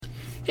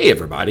Hey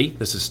everybody,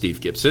 this is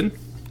Steve Gibson.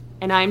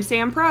 And I'm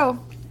Sam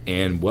Pro.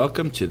 And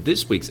welcome to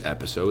this week's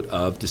episode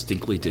of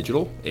Distinctly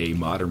Digital, a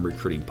modern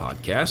recruiting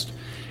podcast.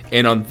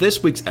 And on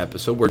this week's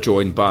episode, we're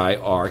joined by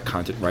our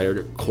content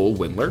writer, Cole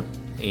Windler.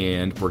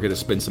 And we're going to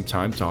spend some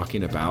time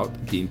talking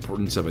about the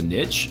importance of a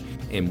niche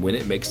and when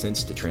it makes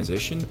sense to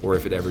transition, or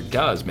if it ever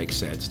does make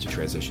sense to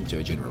transition to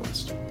a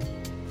generalist.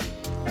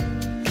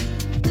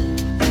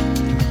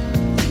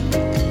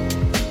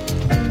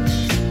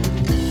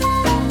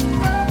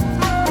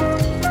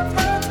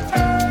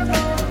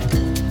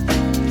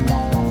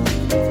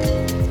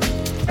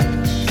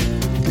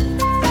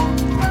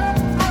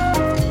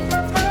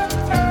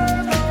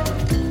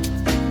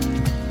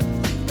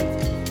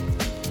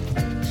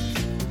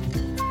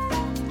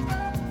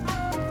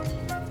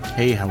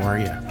 Hey, how are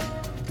you?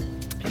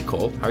 Hey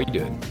Cole, how are you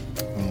doing?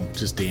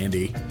 Just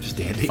dandy. Just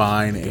dandy?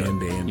 Fine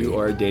and dandy. You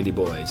are a dandy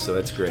boy, so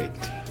that's great.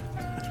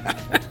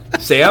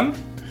 Sam?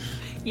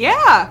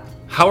 Yeah.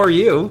 How are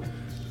you?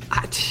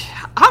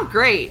 I'm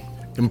great.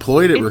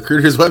 Employed at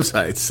recruiters'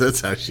 websites.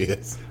 That's how she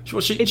is.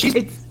 Well,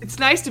 It's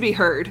nice to be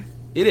heard.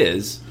 It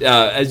is.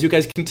 As you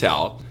guys can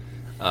tell,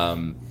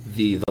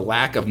 the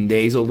lack of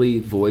nasally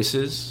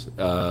voices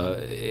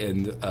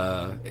and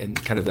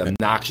kind of the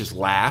obnoxious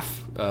laugh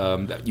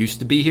that used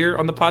to be here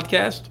on the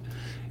podcast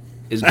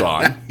is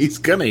gone. He's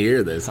gonna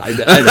hear this. I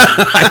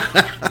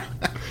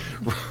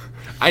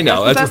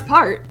know. That's the best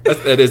part.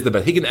 That is the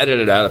best. He can edit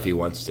it out if he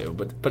wants to,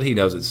 but he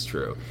knows it's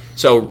true.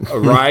 So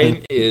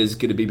Ryan is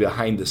going to be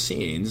behind the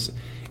scenes,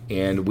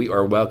 and we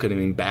are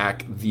welcoming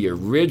back the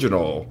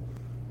original,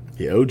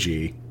 the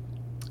OG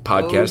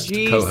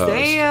podcast co-host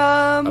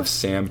Sam. of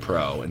Sam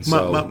Pro, and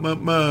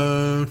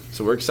so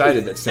we're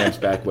excited that Sam's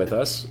back with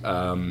us.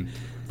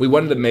 We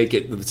wanted to make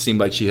it seem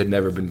like she had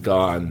never been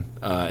gone,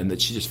 and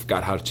that she just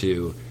forgot how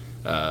to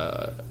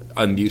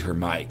unmute her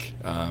mic,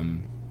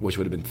 which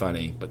would have been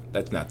funny, but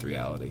that's not the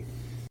reality.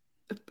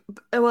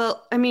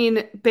 Well, I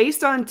mean,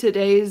 based on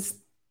today's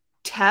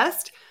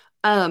test,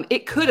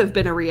 it could have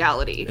been a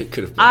reality. It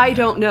could have been. I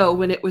don't know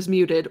when it was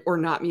muted or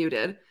not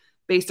muted,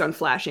 based on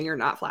flashing or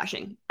not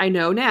flashing. I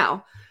know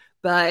now.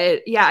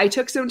 But yeah, I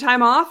took some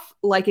time off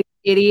like an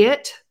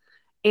idiot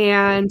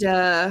and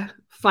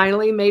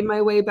finally made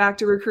my way back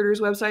to recruiters'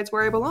 websites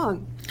where I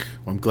belong.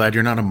 Well, I'm glad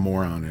you're not a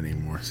moron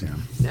anymore,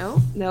 Sam.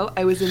 No,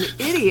 I was an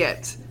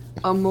idiot.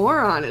 A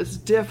moron is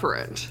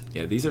different.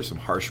 Yeah, these are some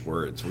harsh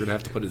words. We're going to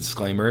have to put a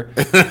disclaimer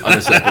on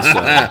this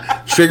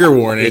episode. Trigger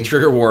warning. Yeah,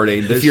 trigger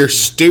warning. If you're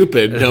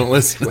stupid, don't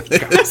listen to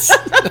this.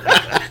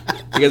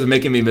 You guys are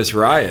making me miss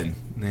Ryan.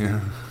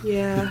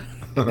 Yeah.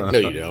 No,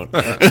 you don't.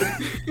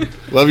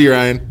 Love you,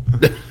 Ryan.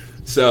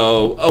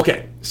 So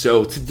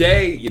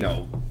today,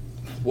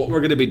 what we're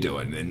going to be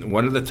doing, and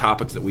one of the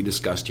topics that we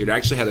discussed here, I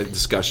actually had a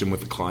discussion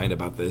with a client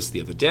about this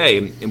the other day,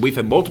 and we've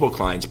had multiple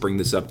clients bring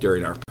this up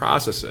during our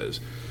processes,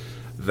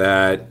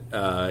 that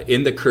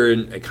in the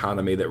current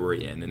economy that we're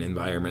in, an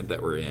environment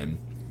that we're in,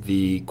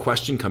 the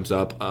question comes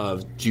up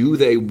of do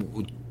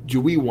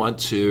we want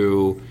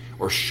to,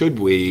 or should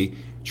we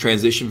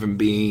transition from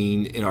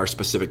being in our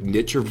specific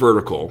niche or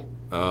vertical,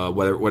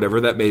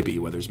 whatever that may be,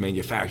 whether it's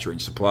manufacturing,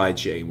 supply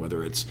chain,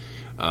 whether it's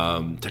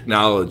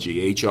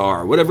technology,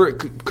 HR, whatever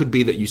it could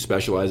be that you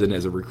specialize in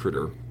as a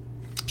recruiter.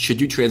 Should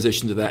you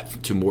transition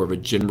to more of a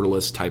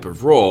generalist type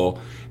of role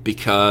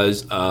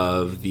because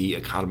of the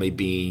economy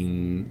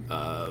being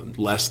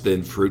less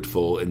than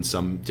fruitful in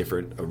some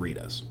different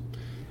arenas?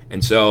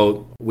 And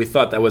so we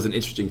thought that was an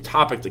interesting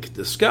topic to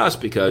discuss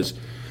because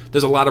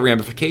there's a lot of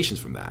ramifications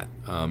from that,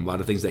 a lot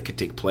of things that could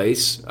take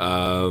place.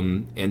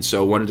 And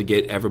so I wanted to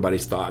get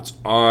everybody's thoughts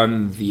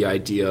on the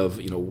idea of,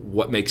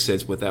 what makes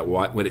sense with that,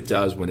 when it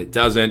does, when it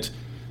doesn't,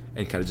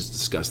 and kind of just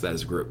discuss that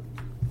as a group.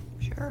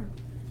 Sure.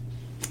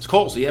 So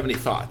Cole, so you have any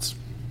thoughts?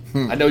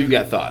 I know you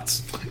got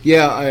thoughts.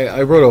 Yeah,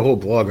 I wrote a whole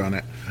blog on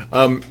it.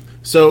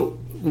 So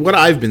what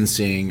I've been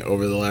seeing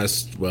over the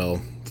last,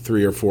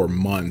 3 or 4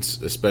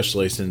 months,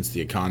 especially since the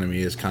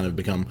economy has kind of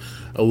become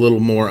a little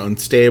more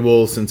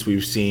unstable, since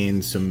we've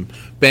seen some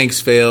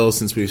banks fail,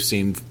 since we've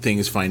seen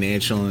things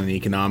financially and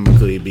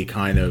economically be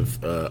kind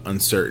of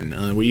uncertain.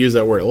 And we use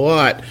that word a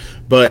lot,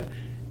 but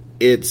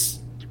it's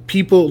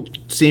people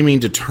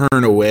seeming to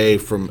turn away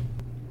from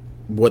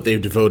what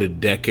they've devoted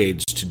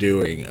decades to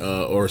doing,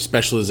 or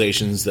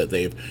specializations that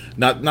they've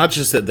not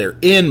just that they're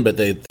in, but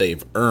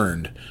they've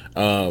earned.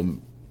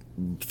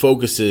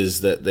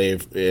 Focuses that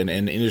they've in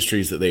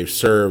industries that they've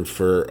served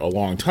for a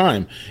long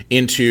time,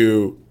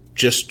 into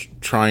just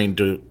trying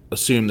to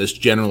assume this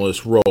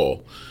generalist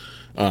role,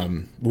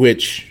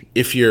 which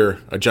if you're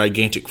a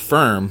gigantic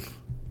firm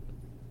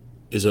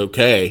is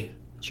okay.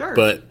 Sure.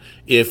 But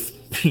if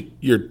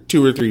you're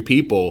 2 or 3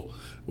 people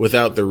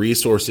without the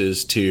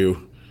resources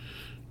to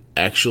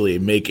actually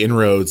make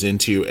inroads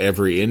into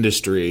every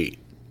industry,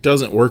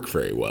 doesn't work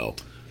very well.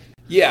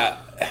 Yeah,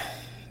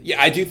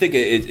 I do think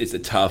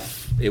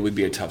it would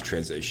be a tough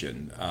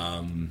transition.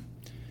 I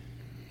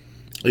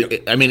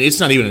mean, it's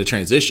not even a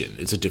transition;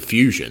 it's a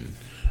diffusion.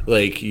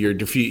 like you're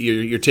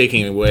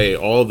taking away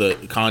all the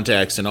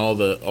contacts and all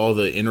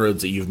the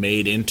inroads that you've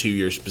made into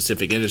your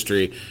specific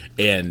industry,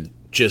 and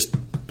just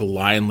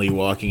blindly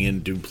walking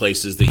into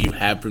places that you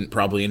haven't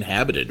probably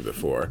inhabited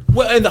before.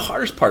 Well, and the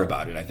hardest part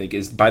about it, I think,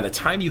 is by the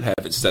time you have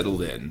it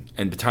settled in,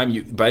 and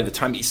by the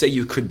time you say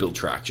you could build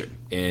traction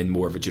in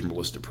more of a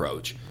generalist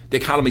approach, the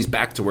economy's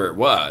back to where it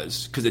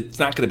was, because it's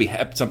not going to be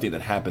something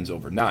that happens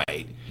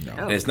overnight,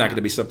 and it's not going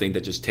to be something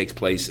that just takes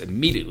place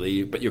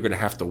immediately, but you're going to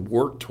have to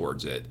work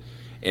towards it.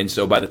 And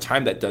so by the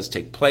time that does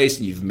take place,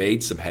 and you've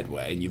made some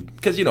headway, and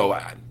because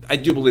I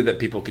do believe that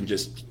people can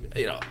just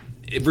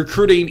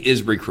recruiting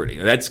is recruiting.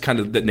 And that's kind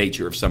of the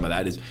nature of some of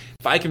that. Is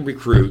if I can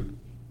recruit,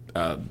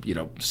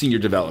 senior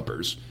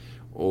developers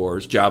or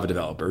Java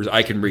developers,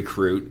 I can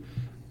recruit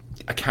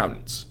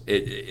accountants.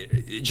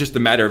 It's just a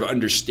matter of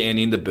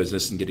understanding the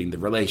business and getting the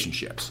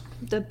relationships.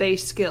 The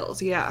base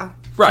skills, yeah.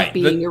 Right.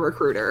 Being a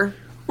recruiter.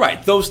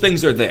 Right. Those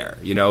things are there.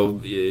 You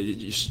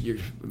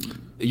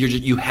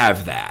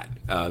have that.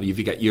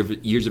 You've got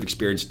years of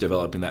experience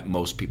developing that.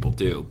 Most people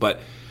do.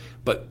 But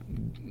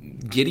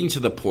getting to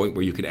the point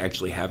where you can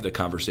actually have the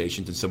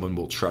conversations and someone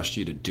will trust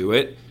you to do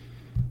it,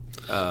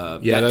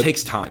 that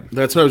takes time.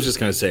 That's what I was just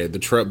going to say.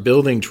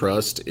 Building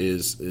trust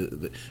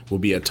will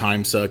be a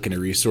time suck and a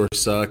resource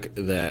suck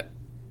that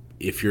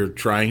if you're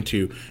trying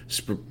to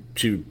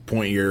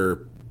point your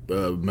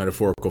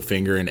metaphorical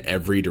finger in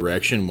every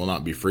direction will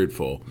not be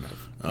fruitful.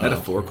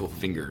 Metaphorical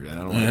finger. I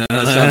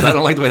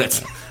don't like the way that's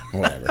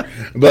whatever.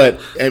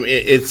 But I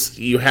mean,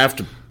 you have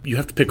to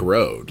pick a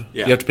road.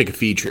 Yeah. You have to pick a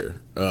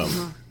feature.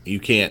 You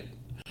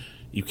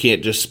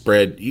can't just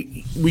spread.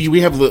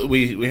 We have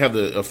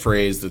a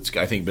phrase that's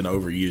I think been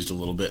overused a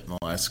little bit in the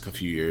last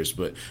few years,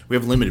 but we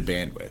have limited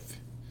bandwidth.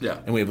 Yeah,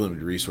 and we have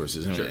limited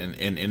resources, sure. and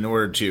in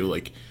order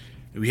to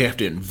we have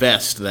to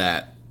invest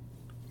that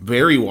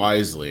very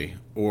wisely,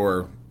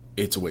 or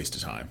it's a waste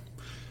of time.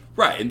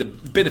 Right, and the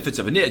benefits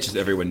of a niche, as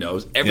everyone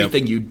knows,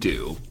 everything you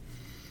do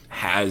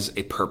has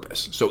a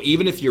purpose. So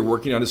even if you're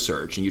working on a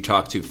search and you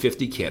talk to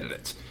 50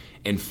 candidates,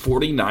 and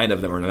 49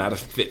 of them are not a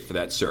fit for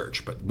that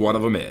search, but one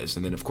of them is,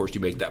 and then of course you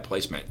make that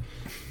placement.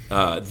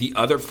 The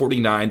other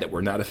 49 that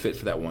were not a fit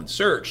for that one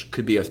search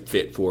could be a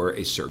fit for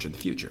a search in the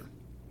future.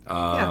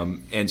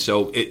 And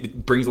so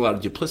it brings a lot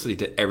of duplicity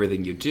to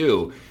everything you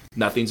do.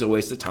 Nothing's a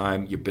waste of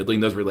time. You're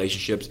building those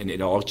relationships, and it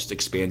all just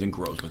expands and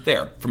grows with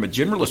there. From a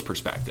generalist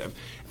perspective,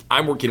 if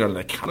I'm working on an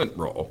accountant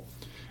role,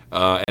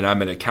 and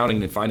I'm an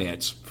accounting and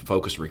finance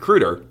focused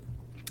recruiter,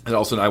 and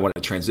also I want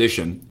to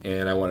transition,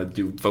 and I want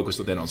to focus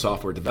then on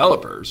software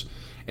developers,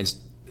 and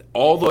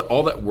all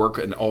that work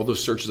and all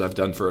those searches I've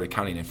done for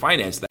accounting and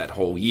finance that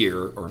whole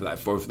year, or that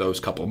for those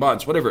couple of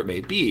months, whatever it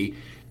may be,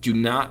 do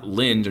not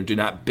lend or do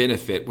not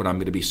benefit what I'm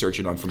going to be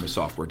searching on from a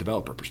software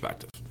developer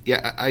perspective.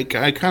 Yeah, I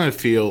kind of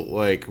feel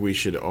like we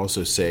should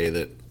also say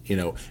that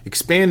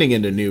expanding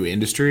into new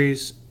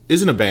industries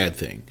isn't a bad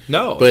thing.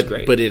 No, but it's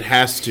great. But it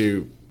has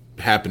to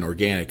happen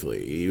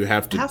organically. You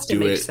have to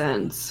do it. Make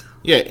sense.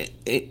 Yeah,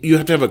 you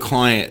have to have a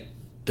client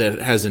that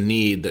has a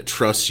need that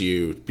trusts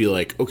you. Be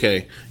like,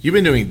 okay, you've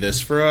been doing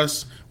this for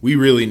us. We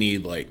really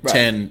need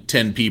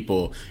 10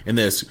 people in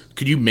this.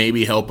 Could you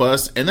maybe help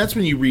us? And that's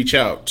when you reach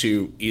out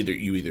to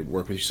either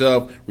work with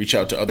yourself, reach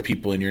out to other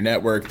people in your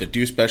network that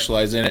do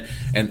specialize in it,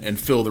 and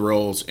fill the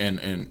roles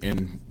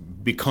and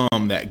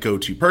become that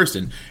go-to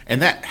person.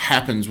 And that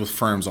happens with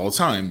firms all the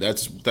time.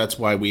 That's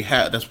why we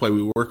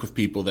work with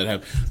people that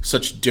have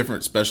such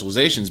different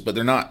specializations, but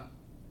they're not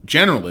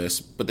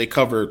generalists, but they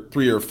cover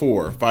 3 or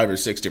 4, 5 or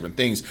 6 different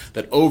things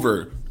that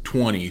over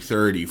 20,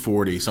 30,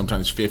 40,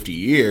 sometimes 50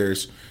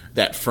 years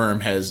that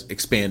firm has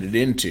expanded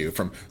into,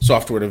 from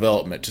software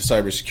development to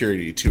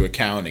cybersecurity to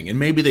accounting. And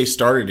maybe they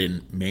started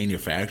in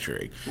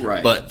manufacturing,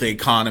 right? But the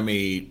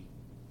economy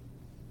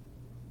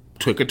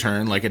took a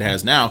turn like it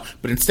has now.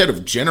 But instead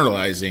of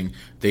generalizing,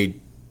 they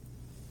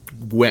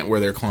went where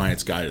their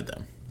clients guided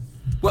them.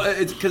 Well,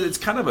 it's because it's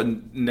kind of a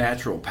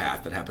natural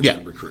path that happens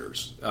with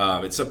recruiters.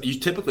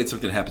 Typically it's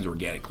something that happens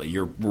organically.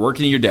 You're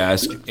working at your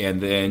desk, and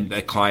then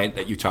that client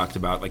that you talked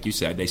about, like you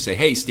said, they say,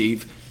 "Hey,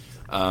 Steve,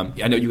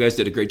 I know you guys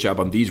did a great job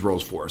on these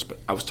roles for us, but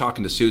I was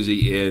talking to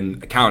Susie in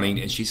accounting,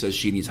 and she says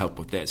she needs help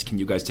with this. Can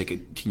you guys take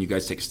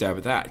a stab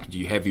at that?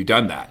 Have you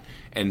done that?"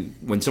 And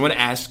when someone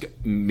asks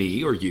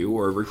me or you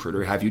or a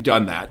recruiter, "Have you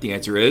done that?" the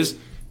answer is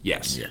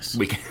yes. Yes.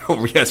 We can.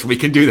 Yes, we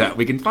can do that.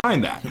 We can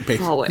find that.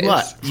 Always.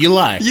 What? You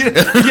lie. You're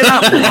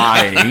not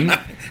lying.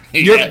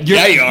 You are.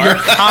 You're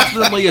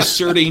constantly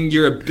asserting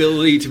your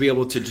ability to be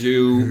able to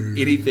do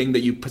anything that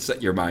you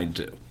set your mind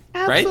to.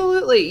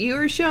 Absolutely. Right? You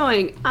are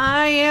showing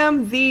I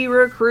am the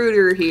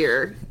recruiter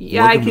here.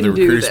 Yeah, welcome I can to the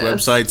do Recruiter's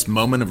this. website's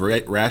moment of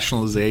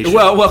rationalization.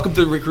 Well, welcome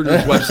to the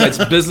Recruiter's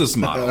website's business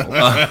model.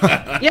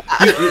 Yeah.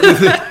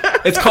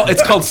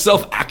 It's called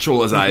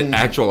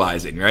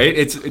self-actualizing, right?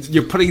 It's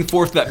you're putting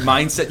forth that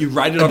mindset. You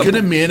write it on. I'm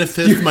gonna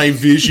manifest my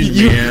vision,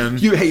 man.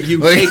 You take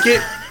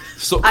it.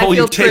 So Cole, I feel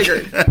you take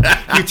triggered.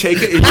 You take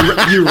it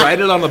and you write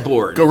it on the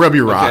board. Go rub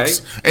your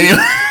rocks. Okay?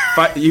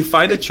 you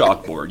find a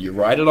chalkboard, you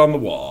write it on the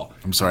wall.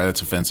 I'm sorry,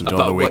 that's offensive to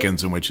all the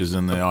Wiccans and witches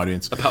in the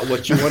audience. About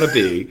what you want to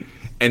be,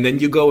 and then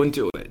you go and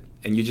do it,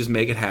 and you just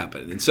make it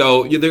happen. And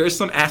so there is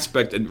some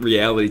aspect and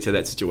reality to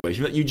that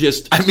situation that you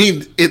just... I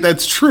mean,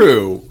 that's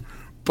true,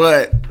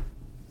 but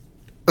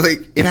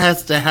like it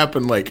has to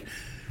happen. Like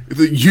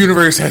the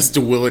universe has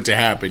to will it to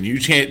happen. You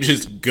can't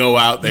just go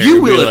out there.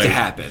 You will it to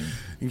happen.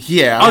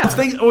 Yeah. On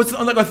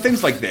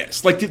things like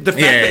this, like the fact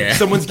that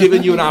someone's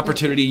given you an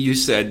opportunity, you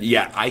said,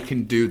 "Yeah, I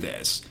can do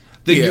this."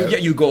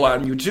 Then you go out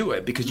and you do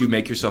it because you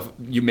make yourself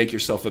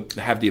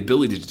have the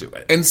ability to do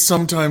it. And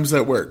sometimes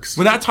that works.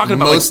 We're not talking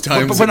about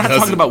but we're not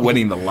talking about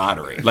winning the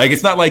lottery. Like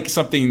it's not like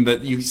something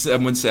that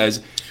someone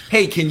says,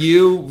 "Hey, can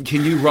you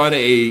run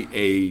a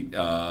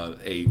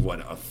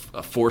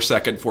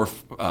 4-second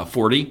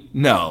 440?"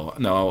 No.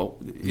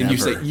 And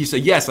you say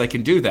yes, I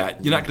can do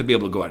that. You're not going to be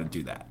able to go out and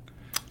do that.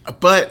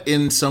 But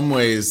in some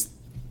ways,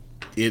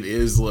 it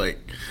is like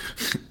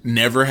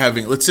never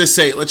having. Let's just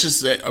say.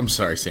 I'm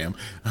sorry, Sam.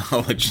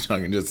 I'll let you talk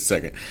in just a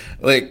second.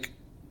 Like,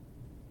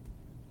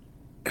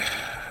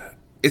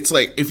 it's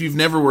like if you've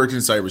never worked in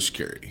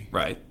cybersecurity,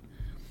 right?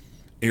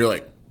 And you're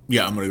like,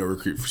 yeah, I'm going to go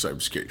recruit for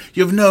cybersecurity.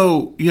 You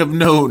have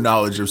no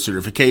knowledge of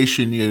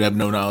certification. You have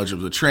no knowledge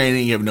of the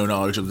training. You have no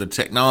knowledge of the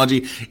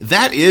technology.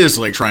 That is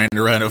like trying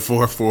to run a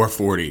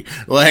 440.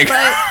 Like,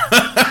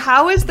 but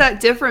how is that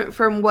different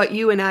from what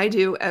you and I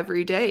do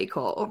every day,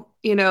 Cole?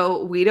 You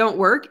know, we don't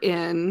work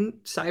in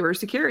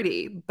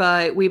cybersecurity,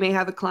 but we may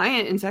have a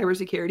client in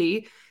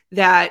cybersecurity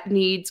that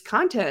needs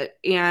content,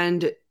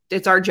 and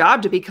it's our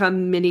job to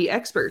become mini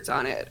experts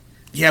on it.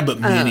 Yeah, but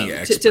mini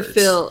experts to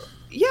fill.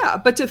 Yeah,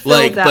 but to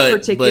fill that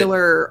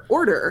particular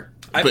order.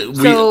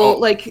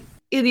 Like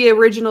in the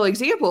original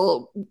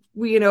example,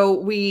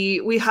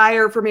 we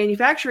hire for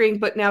manufacturing,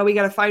 but now we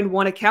got to find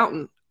one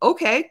accountant.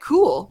 Okay,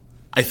 cool.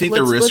 I think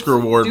the risk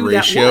reward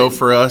ratio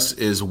for us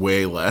is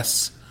way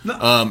less.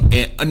 No,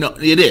 no,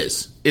 it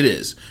is. It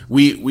is.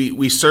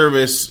 We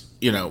service.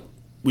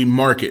 We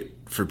market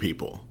for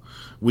people.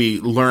 We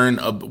learn.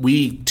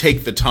 We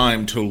take the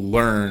time to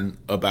learn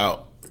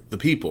about the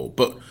people,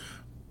 but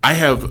I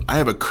have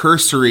a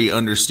cursory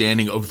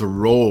understanding of the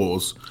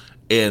roles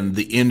in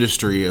the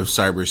industry of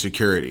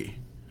cybersecurity.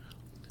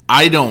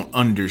 I don't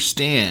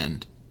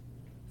understand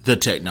the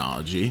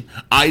technology.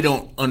 I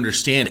don't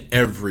understand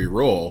every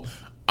role.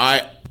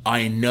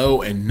 I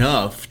know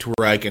enough to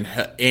where I can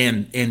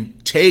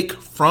and take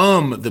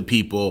from the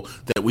people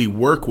that we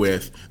work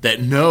with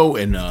that know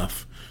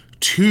enough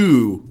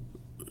to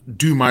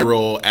do my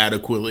role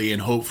adequately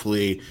and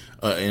hopefully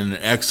in an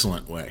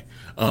excellent way.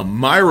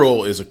 My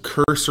role is a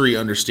cursory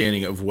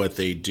understanding of what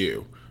they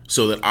do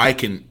so that I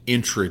can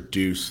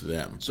introduce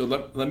them. So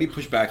let me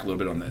push back a little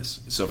bit on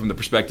this. So from the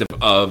perspective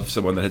of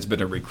someone that has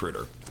been a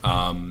recruiter,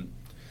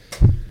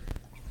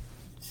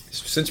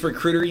 since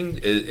recruiting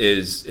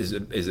is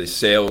a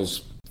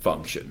sales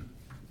function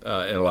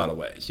in a lot of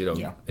ways,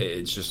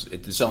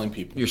 it's selling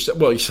people. You're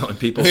selling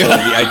people,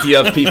 selling the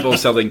idea of people,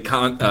 selling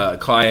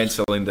clients,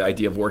 selling the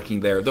idea of working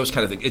there, those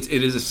kind of things.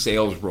 It is a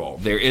sales role.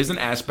 There is an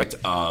aspect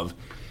of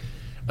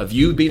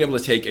you being able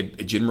to take a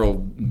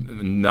general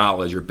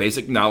knowledge or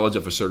basic knowledge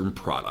of a certain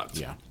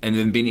product, and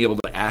then being able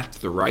to ask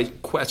the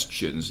right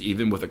questions,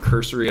 even with a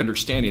cursory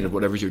understanding of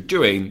whatever you're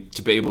doing,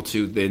 to be able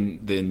to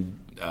then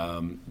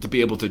to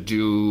be able to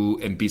do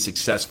and be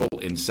successful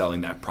in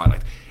selling that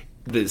product.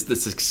 The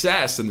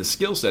success and the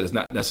skill set is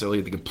not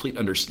necessarily the complete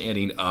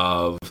understanding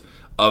of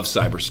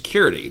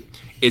cybersecurity.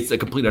 It's a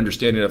complete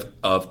understanding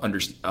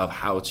of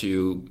how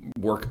to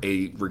work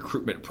a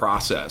recruitment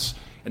process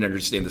and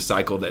understand the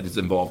cycle that is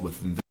involved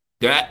with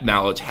that.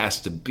 Knowledge has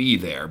to be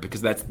there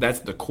because that's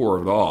the core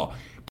of it all.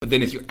 But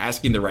then if you're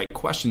asking the right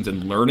questions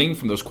and learning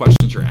from those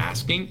questions you're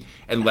asking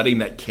and letting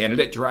that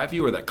candidate drive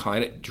you or that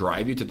client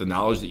drive you to the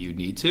knowledge that you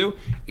need to,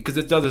 because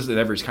it does this in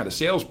every kind of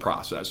sales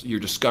process. You're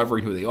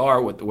discovering who they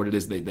are, what it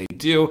is they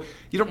do.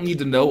 You don't need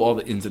to know all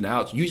the ins and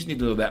outs. You just need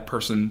to know that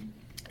person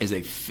is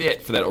a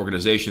fit for that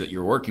organization that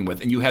you're working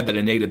with, and you have that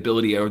innate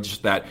ability or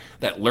just that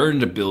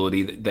learned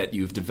ability that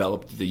you've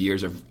developed through the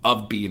years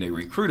of being a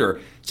recruiter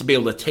to be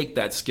able to take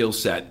that skill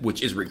set,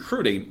 which is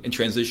recruiting, and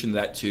transition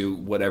that to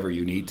whatever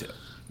you need to.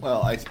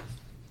 Well, I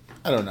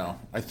don't know.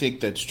 I think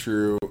that's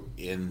true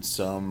in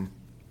some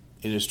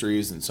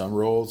industries and some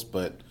roles,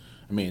 but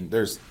I mean,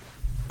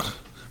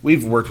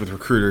 we've worked with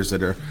recruiters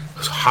that are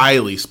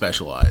highly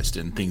specialized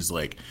in things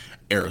like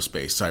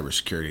aerospace,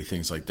 cybersecurity,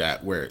 things like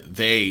that, where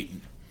they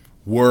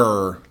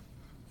were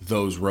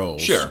those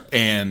roles,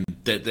 and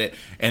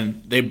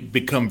they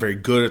become very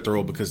good at the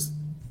role because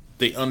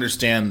they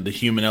understand the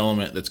human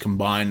element that's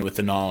combined with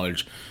the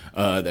knowledge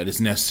that is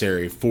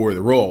necessary for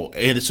the role,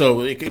 and so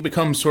it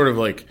becomes sort of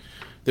like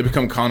they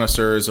become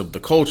connoisseurs of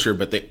the culture,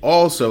 but they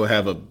also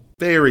have a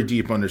very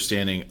deep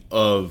understanding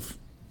of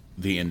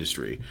the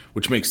industry,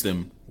 which makes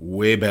them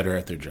way better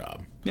at their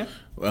job. Yeah.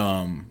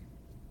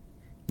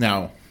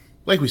 Now,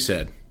 like we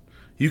said,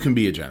 you can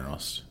be a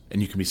generalist.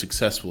 And you can be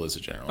successful as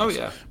a generalist. Oh,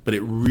 yeah. But it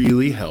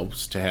really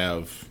helps to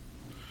have...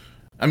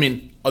 I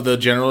mean, the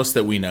generalists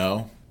that we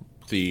know,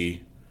 the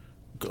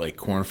like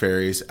Corn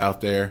Ferries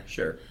out there,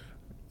 Sure.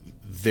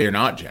 they're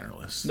not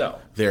generalists. No.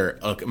 They're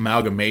an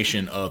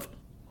amalgamation of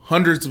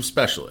hundreds of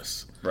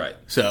specialists. Right.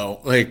 So,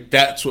 like,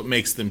 that's what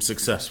makes them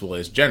successful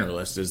as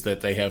generalists, is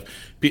that they have,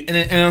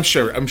 and I'm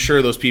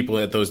sure those people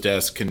at those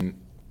desks can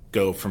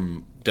go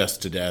from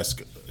desk to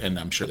desk, and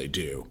I'm sure they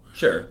do.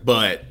 Sure.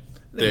 But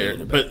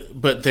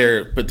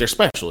they're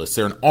specialists.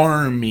 They're an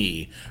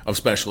army of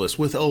specialists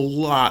with a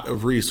lot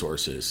of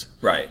resources.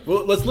 Right.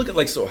 Well, let's look at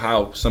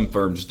how some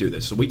firms do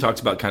this. So we talked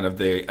about kind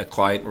of a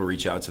client will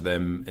reach out to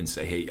them and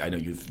say, hey, I know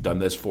you've done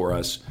this for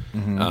us.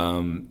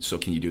 So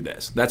can you do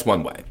this? That's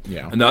one way.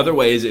 Yeah. Another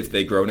way is if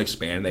they grow and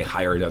expand, they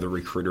hire another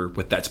recruiter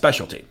with that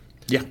specialty.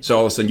 Yeah. So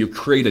all of a sudden you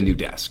create a new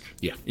desk.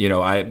 Yeah.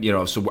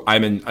 So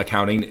I'm in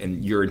accounting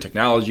and you're in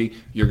technology.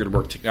 You're going to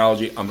work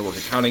technology. I'm going to work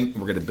accounting. And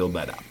we're going to build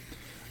that up.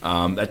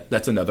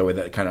 That's another way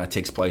that kind of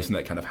takes place and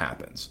that kind of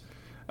happens.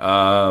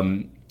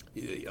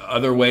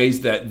 Other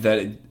ways that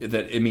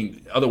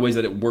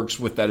it works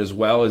with that as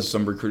well is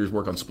some recruiters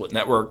work on split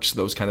networks,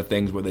 those kind of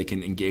things where they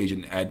can engage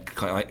and add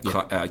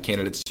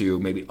candidates to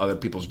maybe other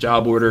people's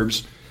job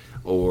orders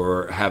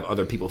or have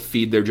other people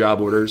feed their job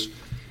orders.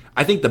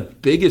 I think the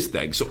biggest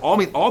thing,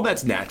 all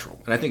that's natural.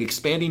 And I think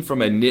expanding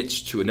from a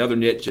niche to another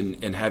niche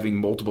and having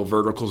multiple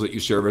verticals that you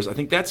service, I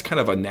think that's kind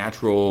of a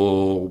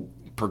natural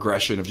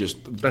progression of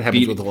just that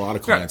happens with a lot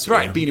of clients,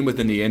 right? Being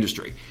within the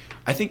industry.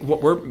 I think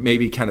what we're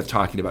maybe kind of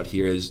talking about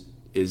here is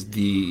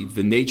the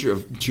nature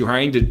of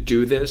trying to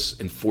do this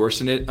and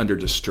forcing it under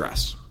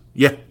distress.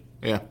 Yeah.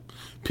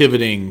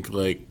 Pivoting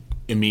like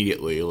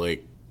immediately,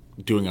 like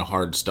doing a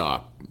hard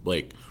stop,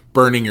 like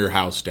burning your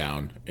house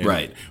down,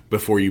 right,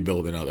 before you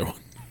build another one.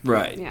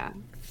 Right. Yeah.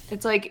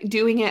 It's like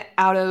doing it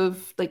out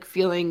of like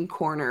feeling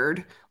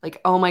cornered,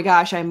 like, oh my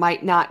gosh, I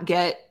might not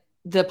get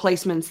the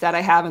placements that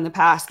I have in the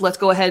past. Let's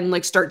go ahead and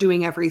like start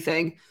doing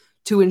everything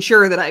to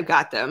ensure that I've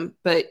got them.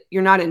 But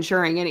you're not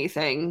ensuring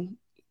anything.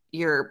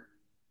 You're,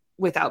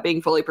 without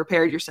being fully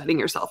prepared, you're setting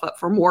yourself up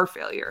for more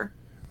failure.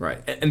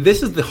 Right. And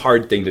this is the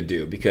hard thing to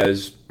do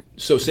because,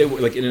 so say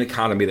we're like in an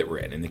economy that we're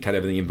in and kind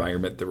of in the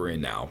environment that we're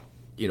in now,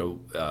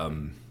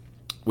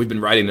 we've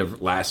been writing the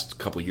last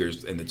couple of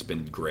years and it's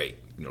been great,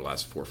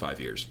 last 4 or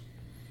 5 years.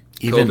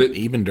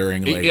 Even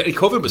during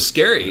COVID was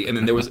scary, and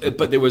then there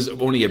was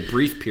only a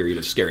brief period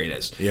of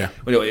scariness. Yeah,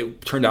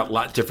 it turned out a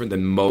lot different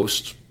than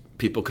most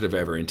people could have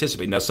ever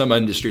anticipated. Now, some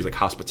industries like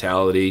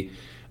hospitality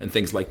and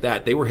things like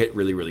that, they were hit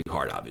really, really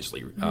hard,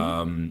 obviously,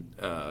 and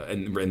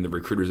the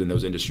recruiters in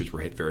those industries were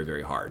hit very,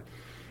 very hard.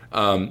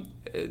 I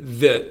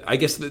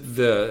guess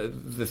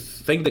the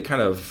thing to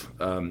kind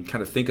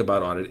of think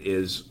about on it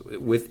is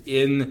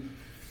within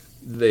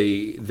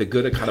the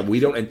good economy, we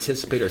don't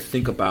anticipate or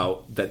think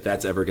about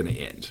that's ever going to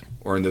end,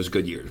 or in those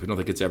good years. We don't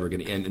think it's ever going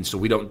to end, and so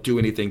we don't do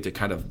anything to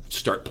kind of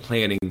start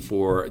planning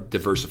for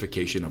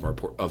diversification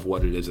of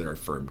what it is that our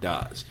firm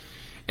does.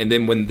 And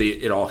then when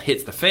it all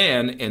hits the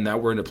fan, and now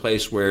we're in a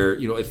place where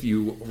if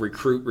you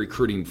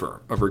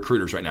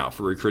recruiters right now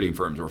for recruiting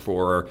firms or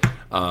for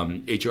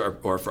HR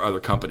or for other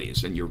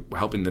companies, and you're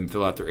helping them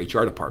fill out their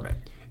HR department,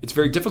 it's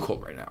very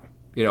difficult right now.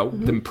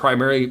 The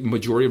primary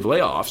majority of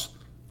layoffs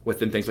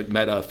within things like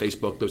Meta,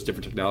 Facebook, those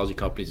different technology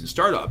companies and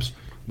startups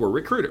were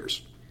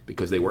recruiters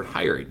because they weren't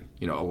hiring.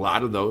 A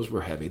lot of those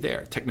were heavy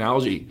there.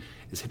 Technology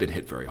has been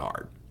hit very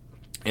hard.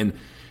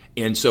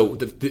 And so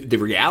the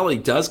reality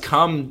does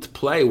come to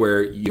play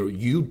where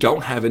you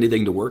don't have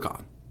anything to work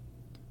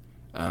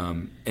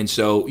on. And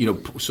so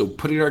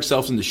putting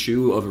ourselves in the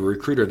shoe of a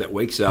recruiter that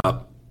wakes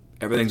up,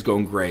 everything's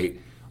going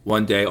great.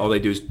 One day, all they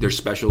do is their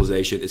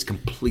specialization is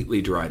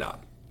completely dried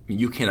up.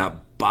 You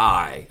cannot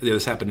buy,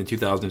 this happened in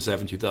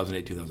 2007,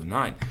 2008,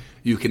 2009.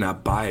 You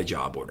cannot buy a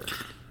job order.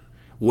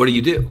 What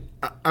do?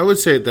 I would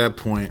say at that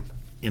point,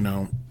 you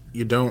don't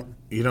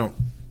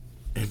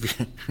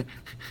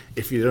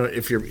if you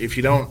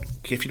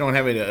don't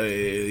have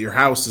it, your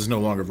house is no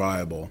longer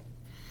viable.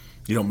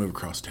 You don't move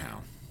across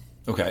town.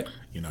 Okay.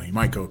 You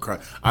might go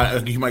across.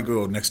 You might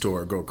go next door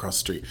or go across the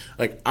street.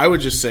 Like I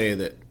would just say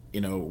that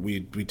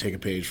we take a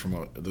page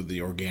from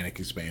the organic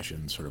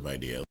expansion sort of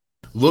idea.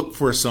 Look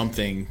for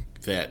something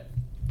that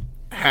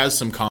has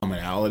some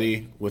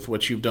commonality with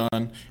what you've done.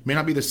 It may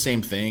not be the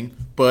same thing,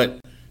 but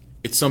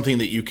it's something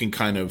that you can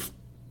kind of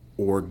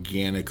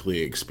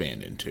organically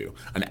expand into.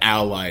 An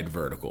allied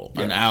vertical,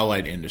 an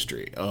allied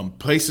industry.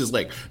 Places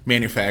like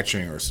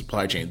manufacturing or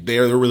supply chain,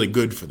 they're really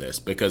good for this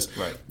because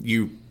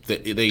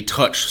they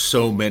touch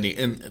so many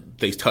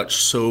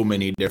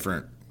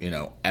different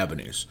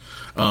avenues.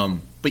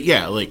 But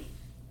yeah, like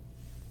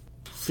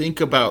think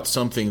about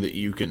something that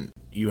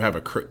you have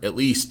at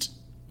least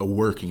a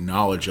working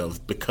knowledge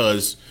of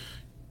because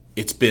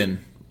it's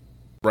been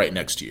right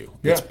next to you.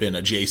 Yeah. It's been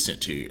adjacent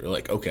to you. You're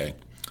like, okay,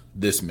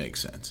 this makes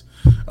sense.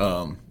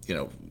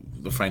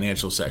 The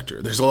financial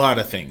sector. There's a lot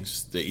of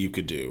things that you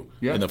could do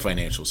in the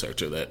financial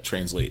sector that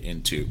translate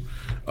into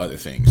other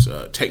things.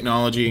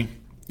 Technology,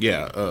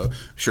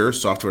 sure,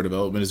 software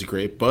development is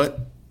great,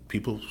 but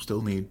people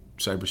still need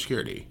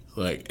cybersecurity,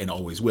 and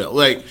always will.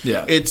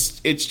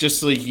 It's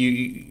just like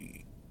you.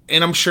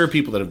 And I'm sure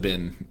people that have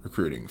been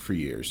recruiting for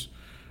years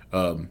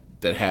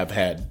that have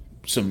had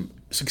some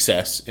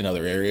success in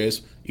other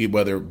areas,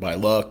 whether by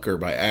luck or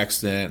by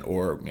accident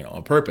or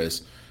on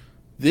purpose.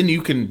 Then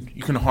you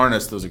can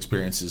harness those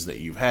experiences that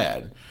you've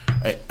had,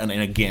 and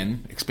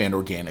again expand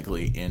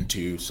organically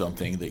into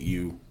something that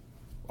you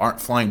aren't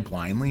flying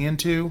blindly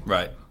into.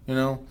 Right.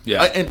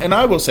 Yeah. And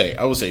I will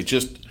say,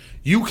 just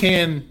you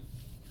can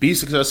be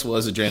successful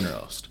as a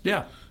generalist.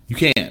 Yeah. You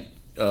can.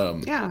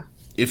 Yeah.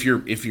 If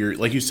you're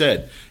like you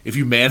said, if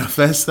you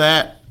manifest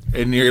that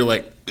and you're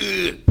like,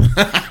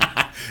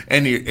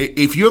 and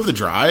if you have the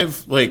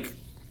drive, like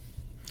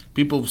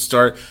people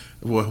start.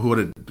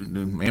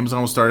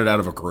 Amazon was started out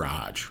of a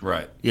garage,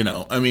 right?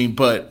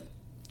 But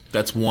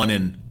that's one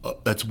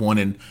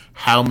in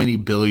how many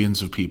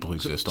billions of people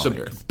exist on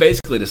the earth.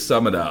 Basically, to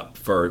sum it up,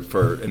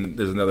 and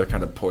there's another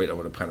kind of point I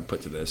want to kind of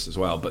put to this as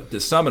well. But to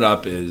sum it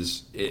up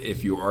is,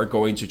 if you are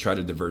going to try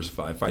to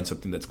diversify, find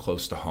something that's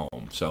close to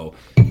home. So,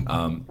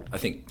 I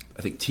think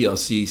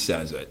TLC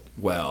says it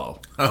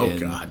well.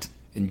 God.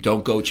 And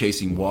don't go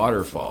chasing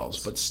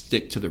waterfalls, but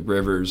stick to the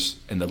rivers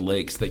and the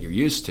lakes that you're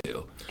used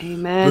to.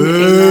 Amen.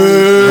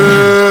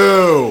 Amen.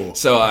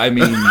 So, I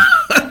mean,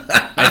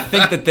 I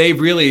think that they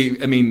really,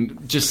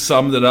 just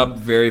summed it up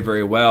very,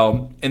 very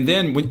well. And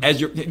then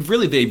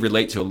they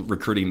relate to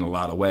recruiting in a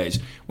lot of ways.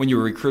 When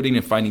you're recruiting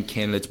and finding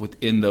candidates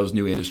within those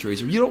new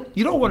industries, you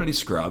don't want any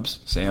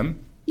scrubs,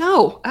 Sam.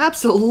 No,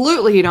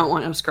 absolutely, you don't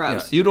want no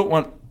scrubs. Yeah, you don't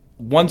want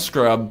one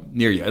scrub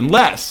near you,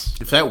 unless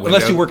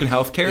you work in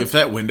healthcare. If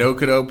that window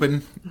could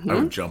open, I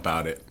would jump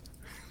out it.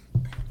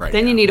 Right.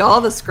 Then you need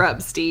all the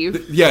scrubs,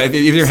 Steve. Yeah, if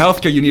you're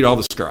healthcare, you need all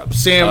the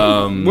scrubs.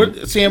 Sam,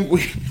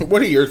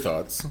 what are your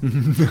thoughts?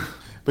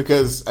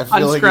 Because I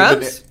feel on like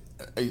scrubs?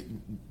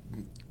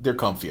 They're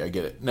comfy. I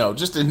get it. No,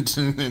 just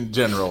in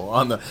general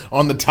on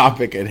the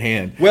topic at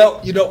hand.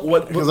 Well, you know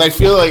what? Because I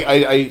feel like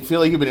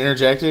you've been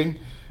interjecting.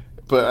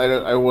 But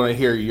I want to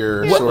hear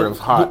your sort of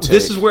hot take.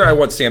 This is where I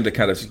want Sam to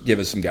kind of give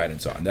us some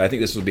guidance on. I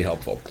think this will be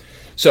helpful.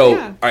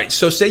 So, All right.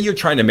 So say you're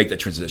trying to make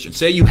that transition.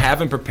 Say you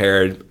haven't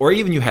prepared, or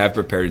even you have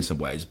prepared in some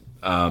ways,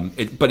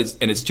 but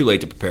it's too late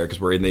to prepare because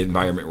we're in the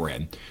environment we're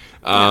in.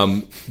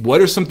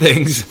 What are some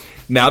things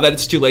now that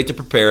it's too late to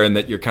prepare and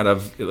that you're kind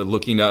of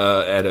looking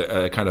at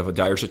a kind of a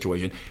dire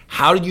situation?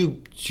 How do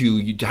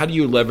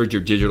you leverage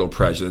your digital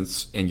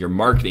presence and your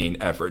marketing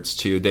efforts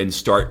to then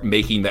start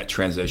making that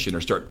transition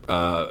or start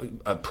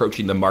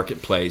approaching the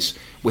marketplace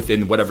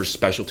within whatever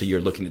specialty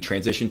you're looking to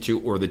transition to,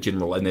 or the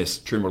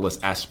generalist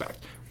aspect?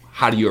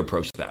 How do you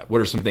approach that?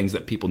 What are some things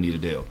that people need to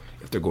do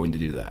if they're going to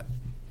do that?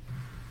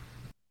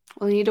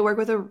 Well, you need to work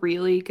with a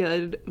really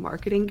good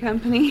marketing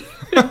company.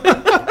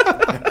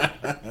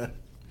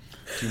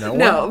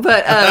 No,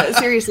 but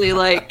seriously,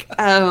 like,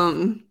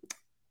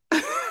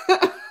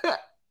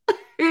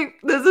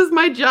 this is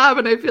my job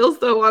and I feel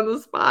so on the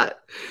spot.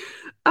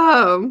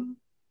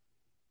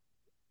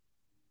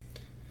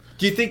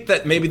 Do you think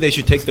that maybe they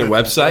should take their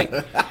website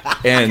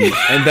and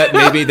that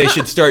maybe they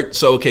should start?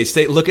 So, okay,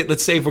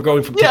 let's say if we're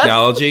going from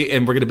technology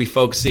and we're going to be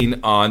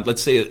focusing on,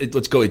 let's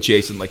go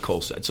adjacent, like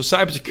Cole said. So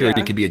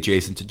cybersecurity could be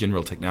adjacent to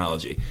general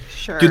technology.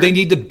 Sure. Do they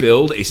need to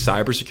build a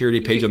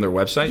cybersecurity page on their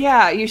website?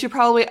 Yeah, you should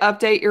probably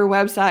update your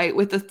website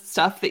with the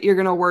stuff that you're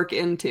going to work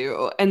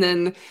into. And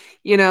then,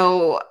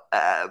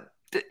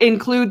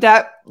 include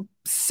that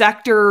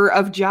sector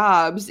of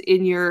jobs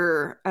in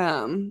your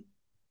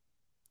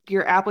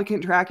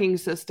applicant tracking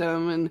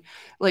system, and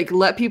like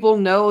let people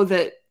know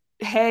that,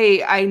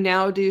 hey, I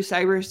now do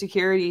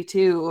cybersecurity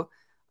too,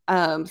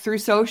 through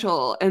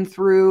social and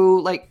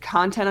through like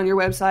content on your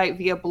website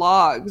via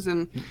blogs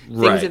and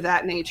things of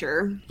that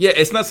nature. Yeah,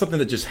 it's not something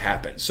that just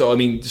happens. So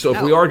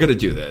if we are going to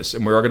do this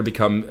and we are going to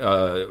become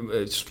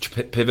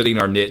pivoting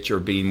our niche or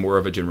being more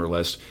of a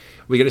generalist,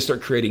 we got to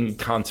start creating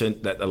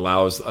content that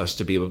allows us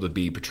to be able to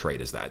be portrayed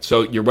as that.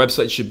 So your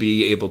website should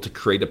be able to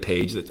create a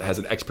page that has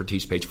an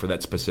expertise page for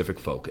that specific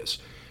focus.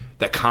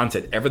 That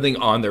content, everything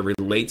on there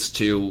relates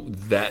to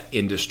that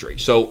industry.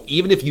 So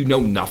even if you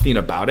know nothing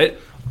about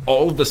it,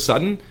 all of a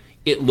sudden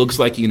it looks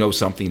like you know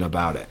something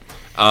about it.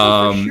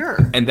 For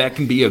sure. And that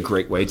can be a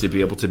great way to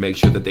be able to make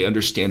sure that they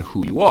understand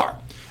who you are.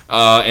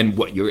 And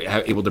what you're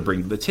able to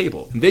bring to the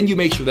table. And then you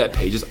make sure that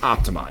page is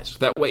optimized.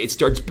 That way it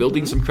starts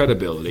building some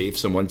credibility if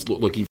someone's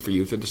looking for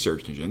you through the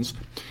search engines.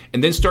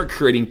 And then start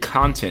creating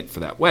content for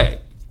that way.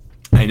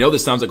 I know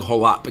this sounds like a whole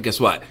lot, but guess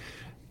what?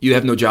 You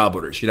have no job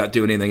orders. You're not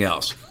doing anything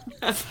else.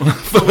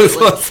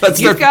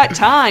 You've got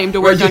time to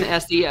work on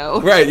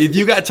SEO. Right.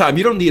 You got time.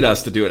 You don't need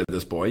us to do it at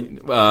this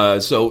point.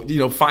 There's a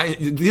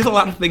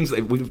lot of things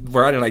that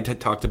Brian and I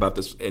talked about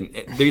this, and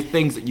there are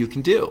things that you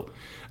can do.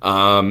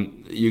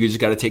 You just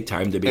got to take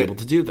time to be able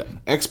to do that.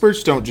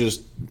 Experts don't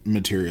just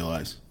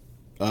materialize.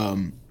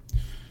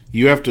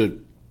 You have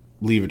to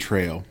leave a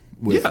trail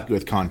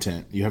with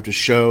content. You have to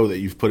show that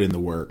you've put in the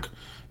work.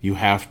 You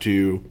have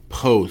to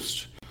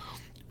post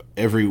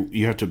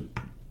you have to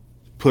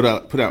put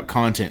out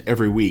content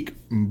every week,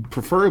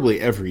 preferably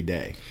every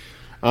day.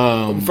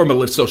 From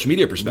a social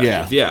media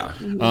perspective, yeah.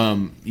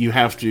 You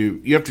have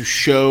to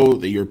show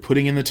that you're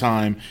putting in the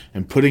time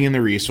and putting in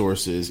the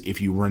resources,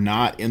 if you were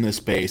not in the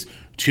space,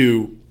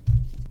 to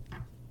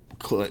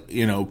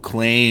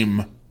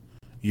claim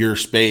your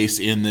space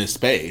in this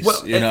space.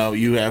 Well,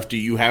 you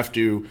have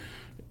to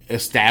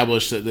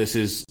establish that this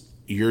is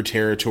your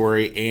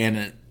territory,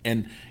 and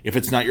if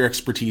it's not your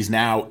expertise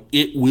now,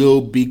 it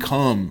will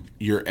become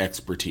your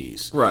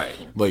expertise. Right.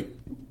 Like,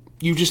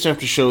 you just have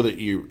to show that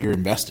you're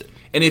invested.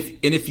 And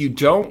if you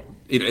don't,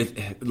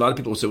 a lot of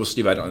people will say, "Well,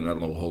 Steve, I don't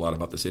know a whole lot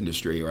about this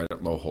industry, or I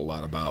don't know a whole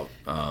lot about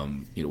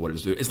what it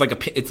is." It's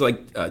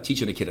like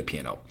teaching a kid a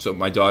piano. So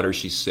my daughter,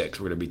 she's 6.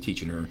 We're going to be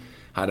teaching her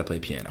how to play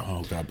piano.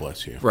 Oh, God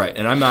bless you. Right,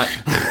 and I'm not,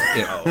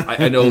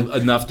 I know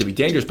enough to be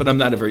dangerous, but I'm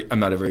not a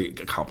very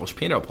accomplished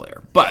piano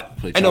player. But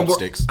Play I know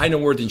chopsticks. I know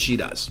more than she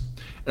does.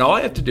 And all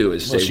I have to do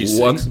is she's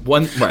say six.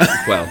 one. Right.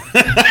 Well,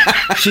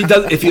 she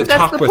does. If you That's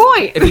talk the with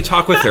point. if you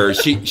talk with her,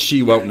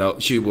 she won't know.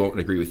 She won't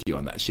agree with you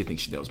on that. She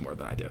thinks she knows more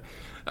than I do.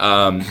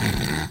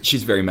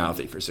 She's very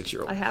mouthy for a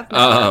 6-year-old. I have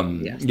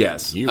met her,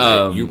 yes.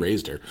 You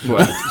raised her. Well,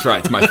 that's right.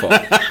 It's my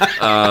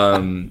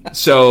fault.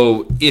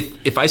 So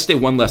if I stay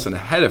one lesson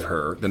ahead of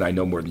her, then I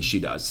know more than she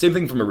does. Same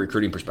thing from a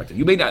recruiting perspective.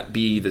 You may not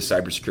be the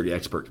cybersecurity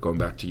expert, going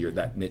back to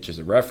that niche as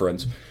a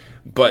reference,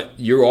 but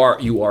you are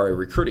a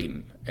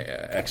recruiting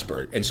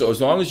expert. And so as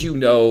long as you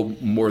know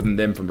more than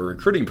them from a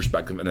recruiting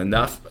perspective and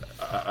enough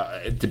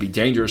to be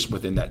dangerous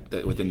within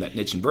that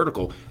niche and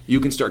vertical, you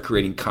can start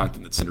creating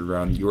content that's centered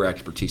around your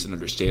expertise and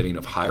understanding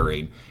of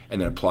hiring,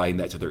 and then applying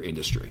that to their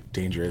industry.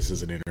 Dangerous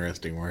is an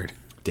interesting word.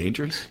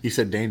 Dangerous? You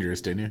said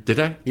dangerous, didn't you? Did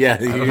I? Yeah,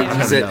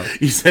 know.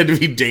 you said to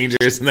be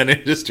dangerous in that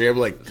industry. I'm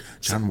like,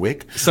 John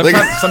Wick?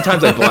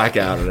 Sometimes I black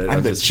out on it.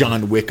 I'm the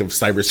John Wick of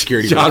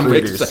cybersecurity John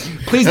Wick. recruiters.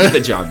 Please be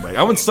the John Wick.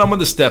 I want someone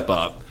to step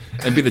up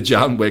and be the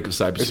John Wick of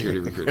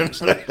cybersecurity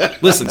recruiters.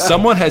 Listen,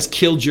 someone has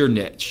killed your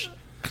niche,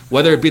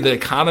 whether it be the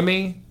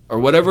economy or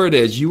whatever it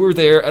is. You were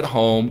there at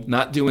home,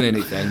 not doing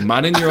anything,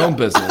 minding your own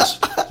business.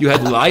 You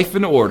had life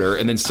in order,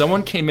 and then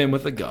someone came in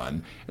with a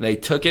gun, and they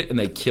took it and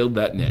they killed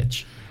that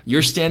niche.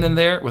 You're standing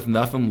there with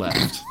nothing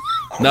left.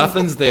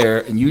 Nothing's there,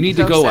 and you need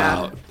to go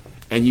out,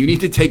 and you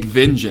need to take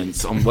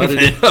vengeance on what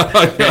it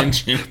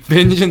is.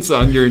 Vengeance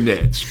on your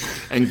niche,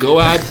 and go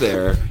out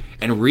there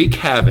and wreak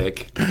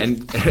havoc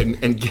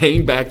and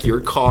gain back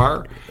your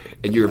car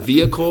and your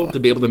vehicle to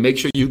be able to make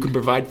sure you can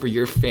provide for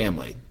your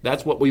family.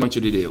 That's what we want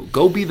you to do.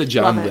 Go be the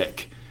John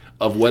Wick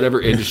of whatever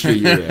industry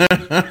you're in.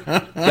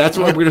 That's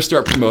what we're going to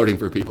start promoting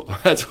for people.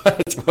 That's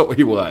what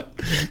we want.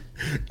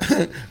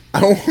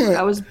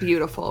 That was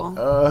beautiful.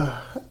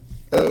 Oh,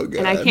 God.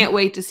 And I can't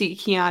wait to see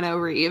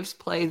Keanu Reeves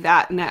play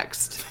that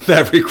next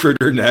That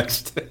recruiter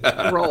next.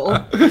 role.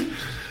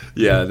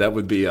 Yeah, that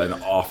would be an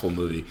awful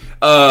movie.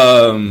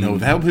 No,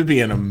 that would be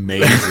an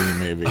amazing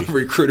movie.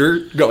 Recruiter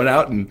going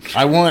out and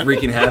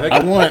wreaking havoc.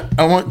 I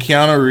want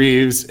Keanu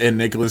Reeves and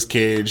Nicolas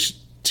Cage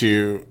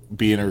to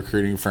be in a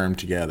recruiting firm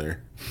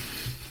together.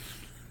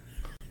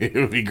 It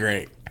would be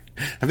great.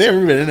 Have they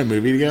ever been in a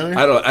movie together?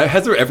 I don't know.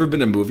 Has there ever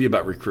been a movie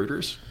about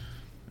recruiters?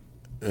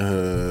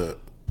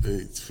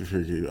 It's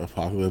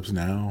Apocalypse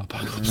Now.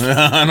 I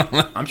don't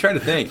know. I'm trying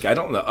to think. I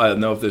don't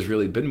know if there's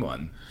really been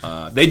one.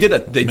 They did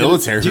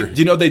Military. Do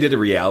you know they did a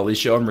reality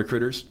show on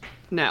recruiters?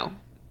 No.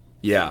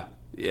 Yeah.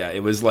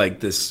 It was like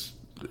this.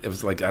 It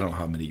was like, I don't know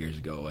how many years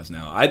ago it was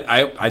now.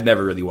 I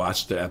never really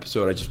watched the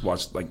episode. I just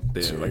watched like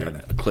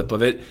a clip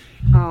of it.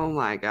 Oh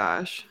my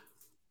gosh.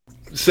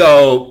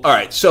 So, all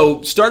right.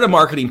 So, start a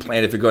marketing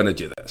plan if you're going to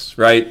do this,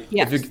 right?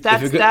 Yes,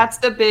 that's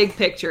the big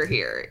picture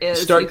here.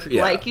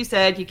 Like you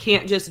said, you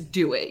can't just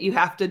do it. You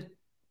have to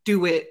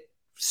do it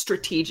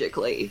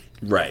strategically.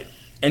 Right.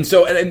 And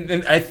so,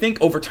 and I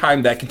think over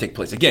time that can take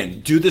place.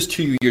 Again, do this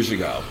 2 years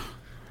ago,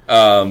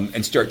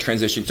 and start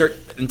transitioning. Start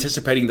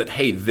anticipating that,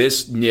 hey,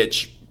 this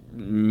niche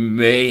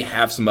may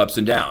have some ups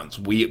and downs.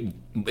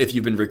 If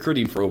you've been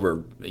recruiting for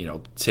over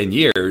 10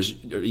 years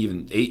or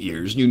even 8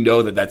 years, you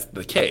know that that's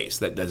the case.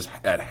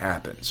 That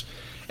happens.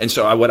 And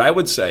so what I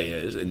would say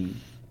is, and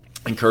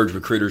encourage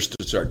recruiters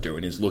to start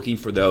doing, is looking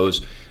for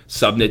those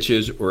sub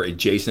niches or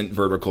adjacent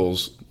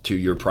verticals to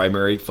your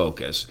primary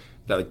focus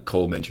that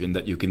Cole mentioned,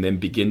 that you can then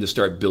begin to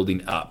start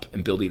building up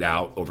and building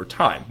out over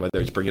time, whether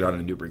it's bringing on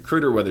a new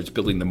recruiter, whether it's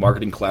building the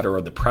marketing collateral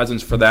or the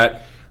presence for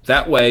that.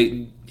 That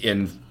way,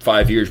 in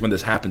 5 years, when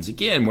this happens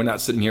again, we're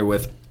not sitting here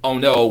with, oh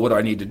no, what do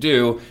I need to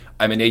do?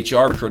 I'm in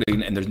HR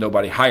recruiting and there's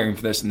nobody hiring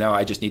for this, and now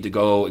I just need to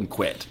go and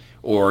quit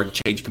or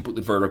change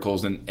completely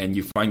verticals, and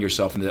you find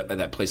yourself in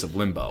that place of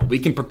limbo. We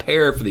can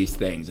prepare for these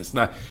things. It's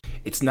not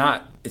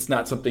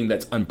something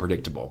that's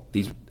unpredictable.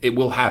 It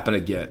will happen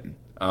again.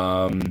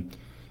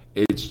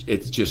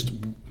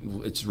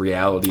 It's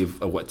reality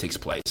of what takes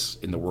place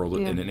in the world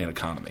and in an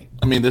economy.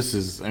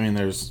 There's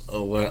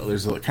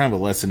a kind of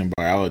a lesson in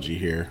biology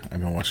here. I've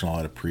been watching a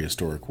lot of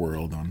Prehistoric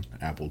World on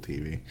Apple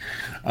TV.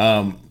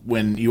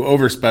 When you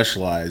over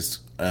specialize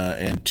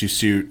and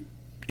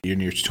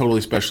you're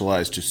totally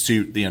specialized to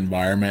suit the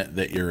environment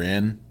that you're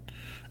in,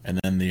 and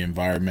then the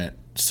environment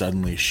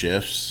suddenly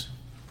shifts,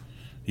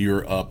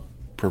 you're up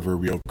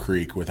proverbial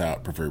creek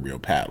without proverbial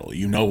paddle.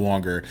 You no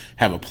longer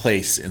have a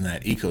place in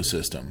that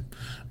ecosystem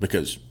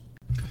because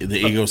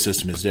the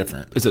ecosystem is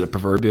different. Is it a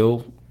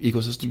proverbial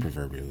ecosystem?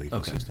 Proverbial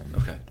ecosystem.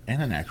 Okay.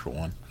 And a natural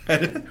one.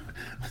 But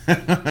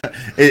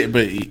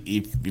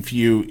if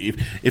you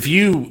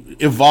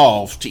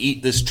evolve to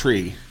eat this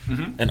tree,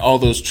 and all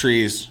those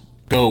trees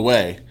go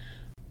away,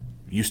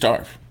 you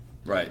starve.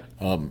 Right.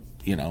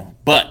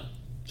 But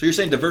So you're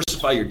saying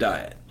diversify your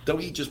diet.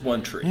 Don't eat just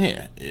one tree.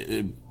 yeah,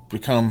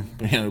 become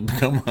an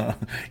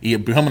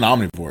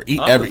omnivore.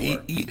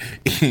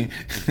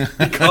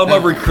 Become a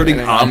recruiting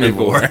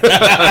omnivore.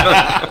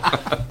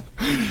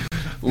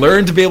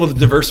 Learn to be able to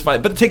diversify,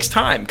 but it takes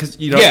time because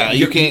you can't.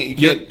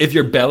 If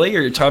your belly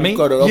or your tummy,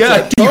 you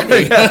eat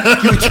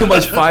too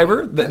much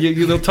fiber, that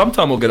your little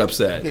tum will get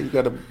upset. You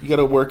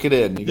gotta work it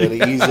in. You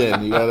gotta ease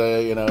in. You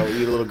gotta eat a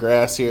little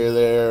grass here or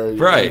there.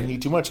 Right. You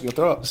eat too much, you can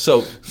throw up.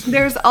 So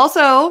there's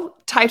also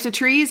types of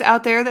trees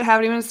out there that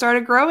haven't even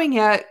started growing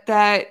yet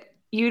that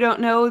you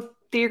don't know that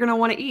you're going to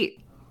want to eat.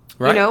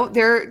 Right.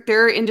 There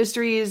are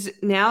industries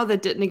now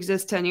that didn't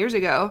exist 10 years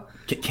ago.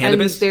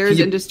 Cannabis? And there's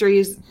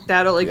industries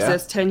that'll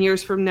exist 10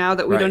 years from now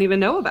that we don't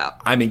even know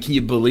about. I mean, can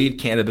you believe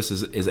cannabis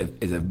is a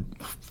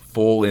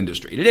full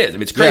industry? It is. I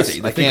mean, it's crazy.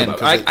 Yes,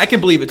 I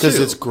can believe it too. Because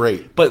it's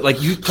great. But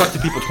like you talk to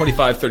people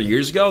 25, 30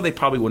 years ago, they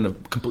probably wouldn't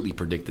have completely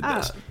predicted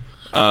this.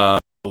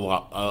 A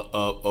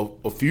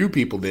few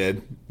people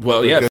did.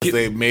 Well, yeah, because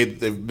they've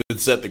been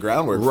set the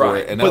groundwork for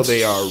it, and now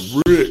they are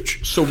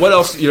rich. So what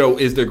else,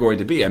 is there going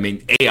to be? I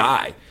mean,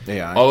 AI.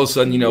 All of a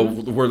sudden,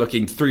 we're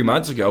looking 4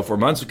 months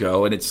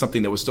ago, and it's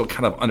something that was still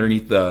kind of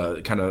underneath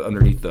the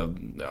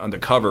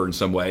undercover in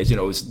some ways.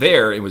 It was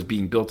there, it was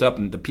being built up,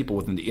 and the people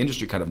within the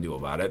industry kind of knew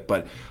about it.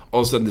 But all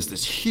of a sudden,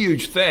 this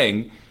huge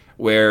thing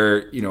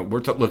where we're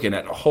looking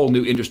at a whole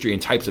new industry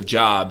and types of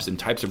jobs and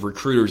types of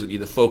recruiters that need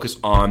to focus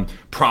on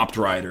prompt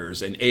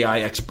writers and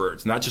AI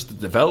experts, not just the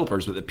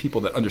developers, but the people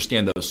that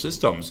understand those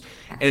systems.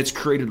 And it's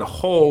created a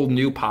whole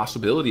new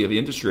possibility of the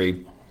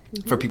industry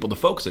for people to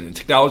focus in. And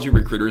technology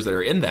recruiters that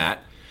are in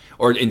that,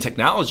 or in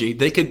technology,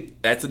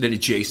 that's an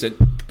adjacent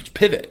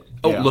pivot.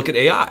 Look at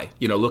AI.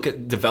 Look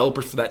at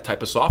developers for that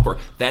type of software.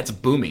 That's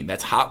booming.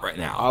 That's hot right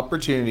now.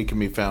 Opportunity can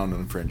be found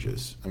on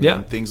fringes.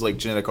 Things like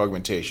genetic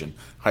augmentation,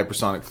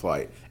 hypersonic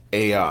flight,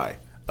 AI,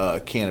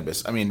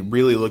 cannabis.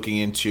 Really looking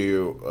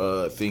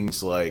into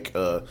things like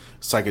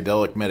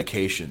psychedelic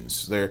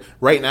medications.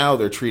 Right now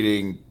they're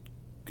treating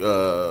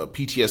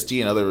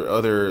PTSD and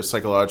other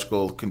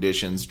psychological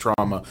conditions,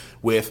 trauma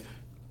with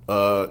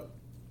DMT,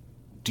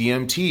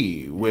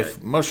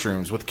 with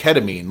mushrooms, with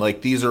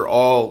ketamine. These are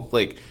all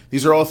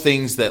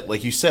things that,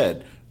 like you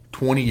said,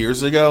 20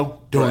 years ago,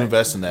 don't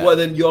invest in that. Well,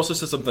 then you also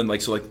said something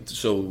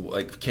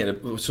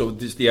cannabis. So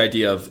just the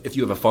idea of if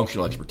you have a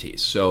functional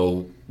expertise,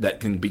 so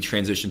that can be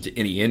transitioned to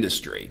any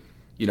industry.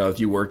 If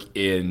you work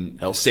in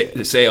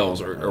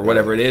sales or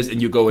whatever it is, and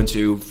you go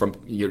into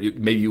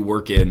maybe you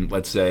work in,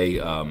 let's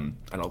say,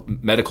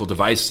 medical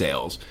device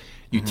sales.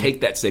 You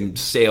take that same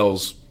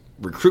sales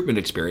recruitment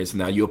experience and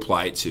now you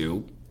apply it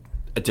to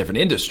a different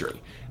industry.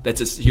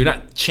 You're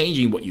not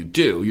changing what you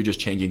do, you're just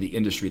changing the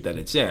industry that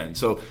it's in.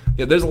 So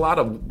there's a lot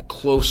of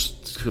close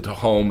to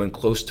home and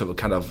close to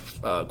kind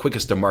of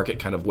quickest to market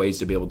kind of ways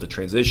to be able to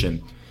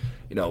transition.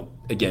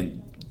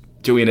 Again,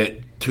 doing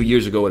it 2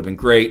 years ago would have been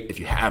great. If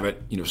you haven't,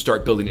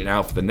 start building it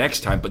now for the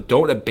next time, but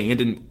don't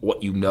abandon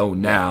what you know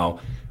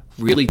now.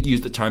 Really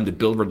use the time to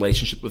build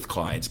relationships with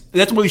clients.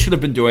 That's what we should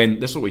have been doing.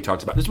 This is what we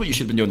talked about. This is what you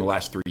should have been doing the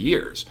last 3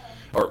 years.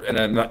 And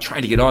I'm not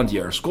trying to get on to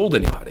you or scold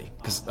anybody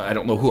because I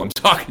don't know who I'm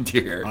talking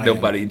to here.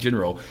 Nobody in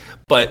general.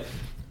 But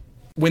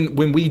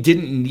when we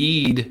didn't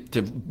need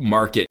to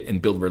market and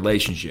build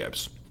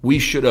relationships, we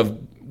should have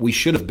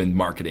been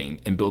marketing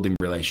and building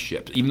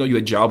relationships. Even though you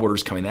had job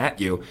orders coming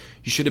at you,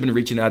 you should have been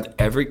reaching out to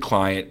every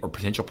client or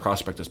potential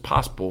prospect as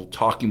possible,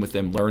 talking with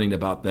them, learning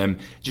about them,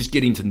 just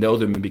getting to know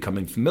them and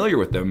becoming familiar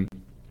with them.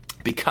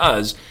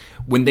 Because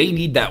when they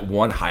need that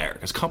one hire,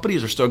 because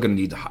companies are still going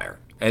to need to hire,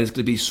 and it's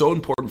going to be so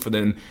important for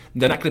them,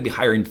 they're not going to be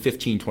hiring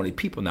 15, 20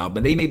 people now,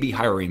 but they may be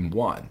hiring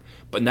one.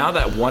 But now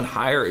that one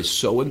hire is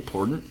so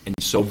important and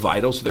so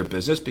vital to their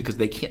business because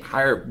they can't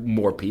hire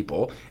more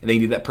people, and they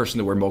need that person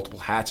to wear multiple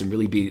hats and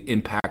really be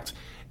an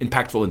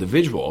impactful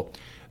individual.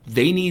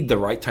 They need the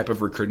right type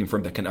of recruiting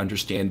firm that can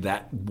understand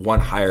that one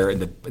hire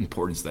and the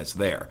importance that's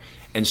there.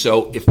 And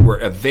so if we're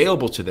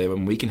available to them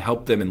and we can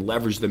help them and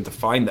leverage them to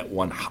find that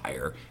one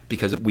hire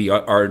because we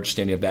are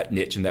understanding of that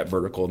niche and that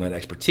vertical and that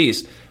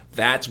expertise,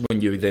 that's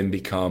when you then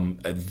become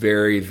a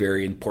very,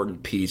 very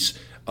important piece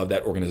of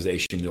that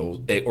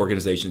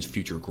organization's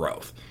future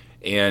growth.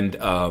 And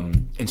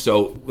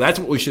so that's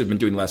what we should have been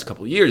doing the last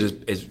couple of years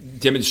is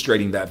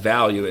demonstrating that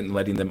value and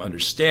letting them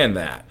understand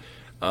that.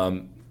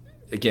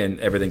 Again,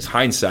 everything's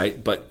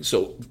hindsight, but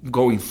so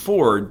going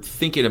forward,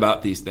 thinking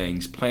about these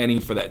things, planning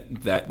for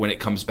that when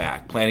it comes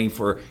back, planning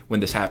for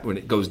when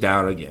it goes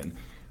down again,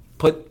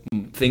 put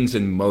things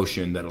in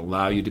motion that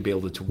allow you to be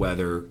able to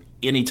weather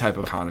any type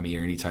of economy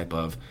or any type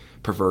of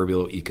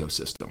proverbial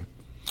ecosystem.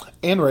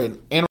 And right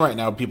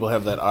now, people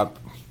have that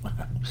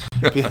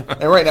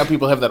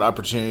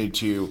opportunity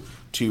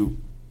to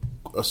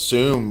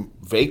assume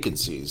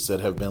vacancies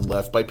that have been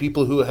left by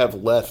people who have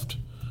left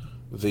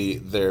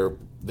their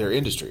their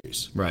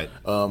industries. Right.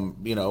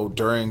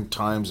 During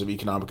times of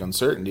economic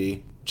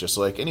uncertainty, just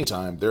like any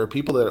time, there are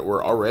people that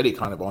were already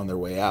kind of on their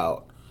way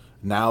out.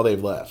 Now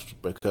they've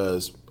left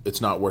because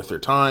it's not worth their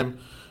time.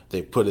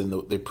 They put in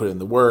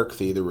the work.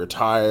 They either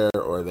retire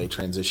or they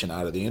transition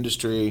out of the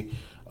industry.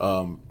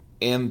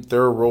 And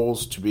there are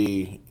roles to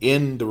be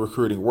in the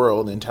recruiting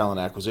world, in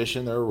talent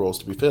acquisition. There are roles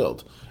to be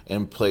filled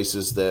in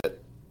places that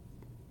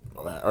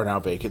are now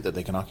vacant that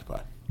they can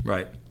occupy.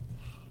 Right.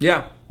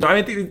 Yeah. No,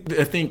 I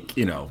think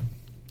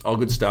all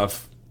good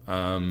stuff.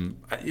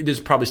 There's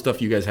probably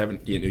stuff you guys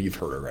haven't, you've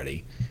heard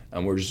already.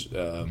 We're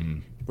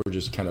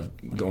just kind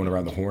of going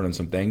around the horn on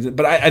some things,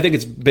 but I think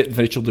it's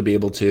beneficial to be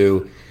able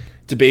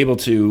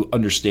to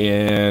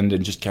understand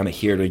and just kind of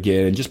hear it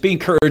again and just be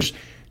encouraged.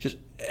 Just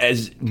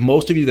as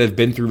most of you that have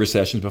been through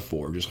recessions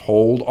before, just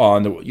hold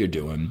on to what you're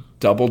doing,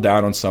 double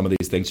down on some of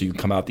these things so you can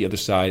come out the other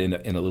side in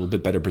a little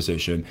bit better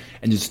position,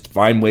 and just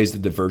find ways to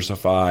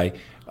diversify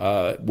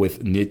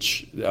with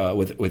niche,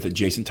 with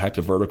adjacent types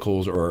of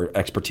verticals or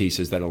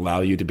expertises that allow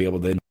you to be able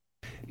to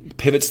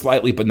pivot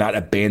slightly, but not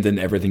abandon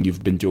everything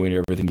you've been doing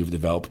or everything you've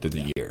developed through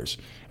the years.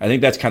 I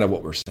think that's kind of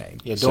what we're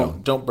saying. Yeah,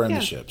 don't burn the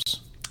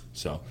ships.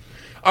 So.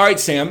 All right,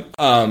 Sam.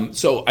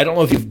 So I don't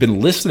know if you've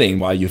been listening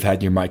while you've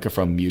had your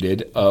microphone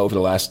muted over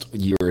the last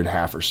year and a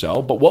half or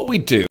so, but what we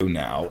do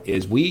now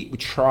is we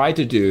try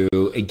to do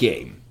a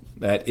game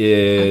that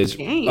is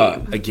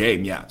a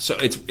game. Yeah. So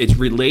it's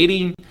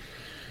relating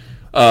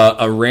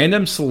a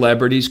random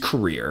celebrity's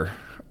career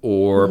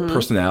or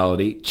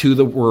personality to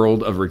the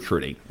world of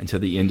recruiting and to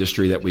the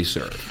industry that we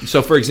serve.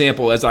 So, for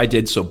example, as I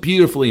did so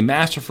beautifully,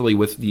 masterfully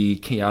with the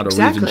Keanu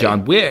Reeves and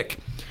John Wick.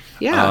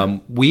 Yeah.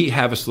 We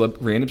have a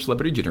random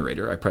celebrity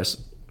generator. I press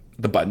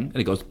the button and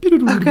it goes.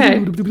 Okay.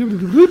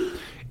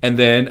 And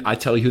then I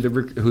tell you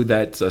who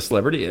that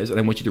celebrity is, and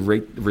I want you to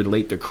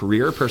relate their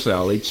career or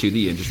personality to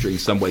the industry in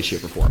some way,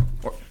 shape, or form.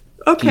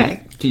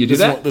 Okay. Can you do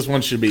that? This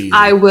one should be easy.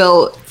 I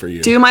will for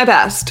you. Do my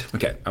best.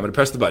 Okay. I'm going to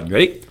press the button. You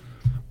ready?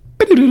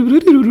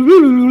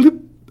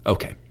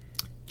 Okay.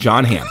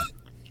 John Hamm.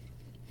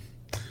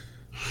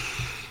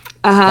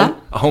 Uh-huh.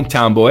 A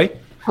hometown boy.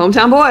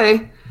 Hometown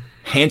boy.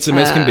 Handsome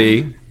as can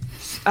be.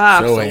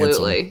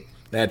 Absolutely. So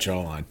that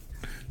jawline.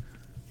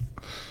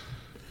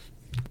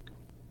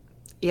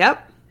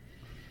 Yep.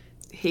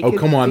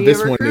 Come on!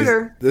 This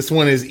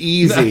one is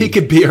easy. No, he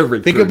could be a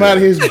recruiter. Think about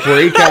his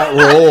breakout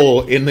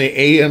role in the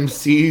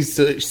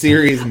AMC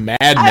series Mad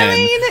Men. I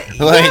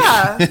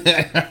mean,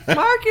 yeah,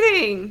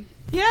 marketing.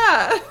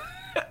 Yeah,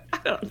 I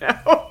don't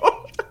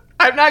know.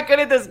 I'm not good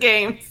at this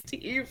game,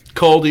 Steve.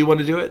 Cole, do you want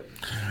to do it?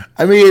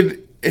 I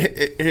mean,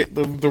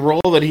 the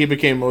role that he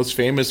became most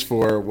famous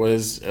for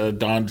was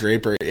Don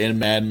Draper in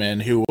Mad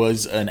Men, who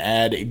was an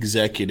ad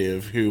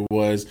executive, who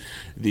was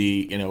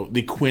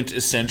the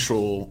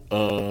quintessential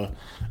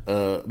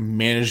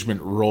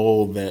management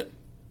role, that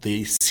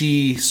the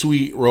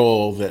C-suite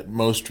role that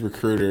most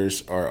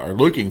recruiters are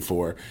looking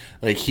for.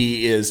 Like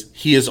he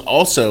is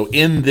also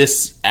in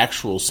this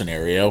actual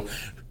scenario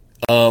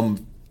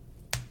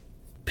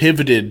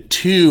pivoted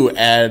to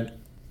ad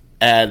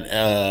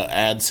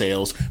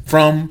sales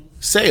from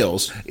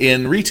sales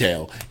in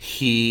retail.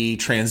 He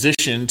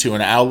transitioned to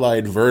an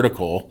allied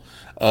vertical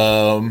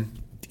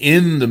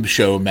in the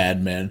show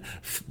Mad Men,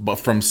 but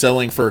from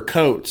selling fur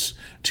coats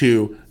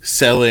to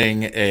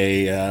selling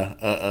the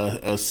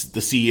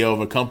CEO of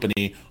a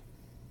company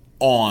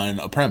on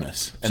a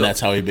premise, and that's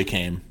how he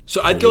became.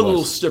 So I'd go a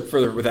little step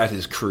further with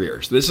his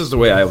career. So this is the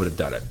way I would have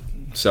done it.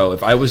 So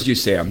if I was you,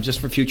 Sam, just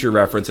for future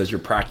reference as you're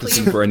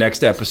practicing for a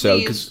next episode,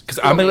 because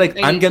I'm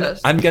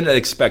gonna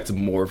expect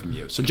more from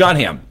you. So John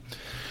Hamm.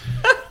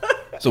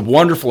 He's a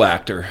wonderful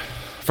actor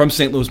from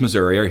St. Louis,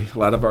 Missouri,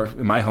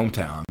 in my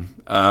hometown.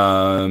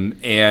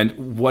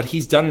 And what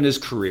he's done in his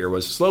career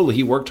was slowly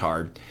he worked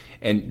hard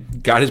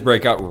and got his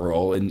breakout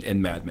role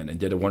in Mad Men and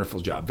did a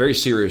wonderful job. Very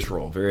serious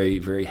role, very,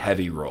 very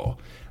heavy role.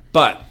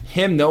 But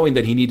him knowing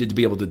that he needed to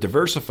be able to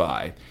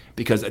diversify,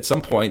 because at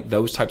some point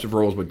those types of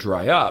roles would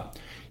dry up,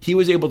 he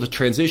was able to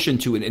transition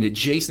to an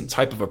adjacent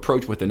type of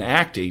approach within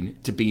acting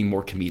to being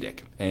more comedic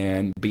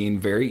and being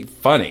very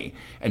funny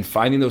and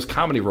finding those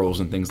comedy roles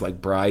in things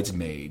like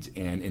Bridesmaids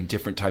and in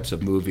different types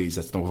of movies.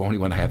 That's the only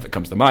one I have that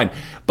comes to mind.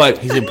 But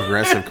he's in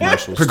progressive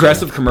commercials.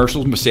 Progressive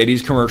commercials,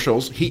 Mercedes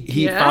commercials.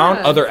 He found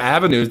other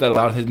avenues that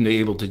allowed him to be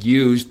able to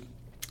use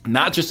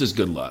not just his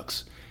good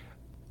looks,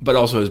 but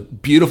also his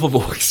beautiful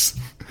voice.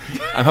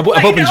 I'm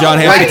hoping John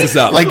Hamm picks this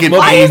up. Like an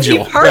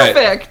angel.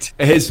 Perfect.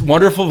 Right. His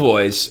wonderful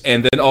voice,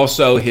 and then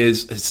also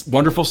his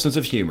wonderful sense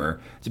of humor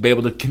to be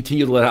able to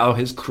continue to allow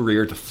his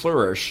career to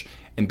flourish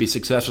and be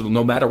successful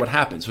no matter what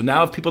happens. So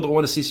now if people don't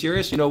want to see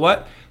serious, you know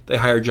what? They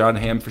hire John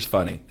Hamm for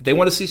funny. If they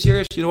want to see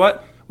serious, you know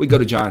what? We go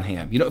to John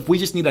Hamm. If we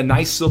just need a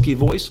nice silky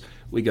voice,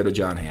 we go to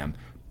John Hamm.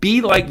 Be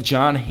like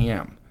John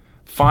Hamm.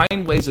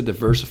 Find ways to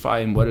diversify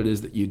in what it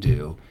is that you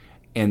do,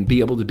 and be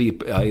able to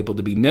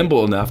be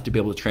nimble enough to be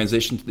able to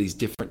transition to these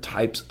different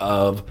types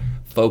of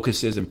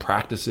focuses and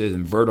practices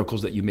and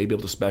verticals that you may be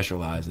able to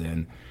specialize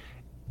in.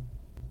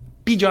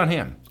 Be John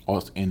Hamm.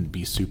 And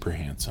be super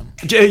handsome.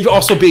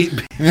 Also be...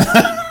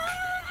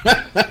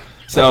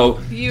 So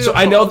Beautiful.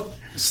 I know,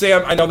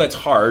 Sam, I know that's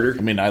hard.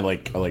 I mean, I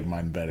like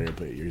mine better,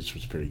 but yours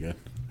was pretty good.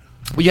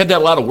 But you had that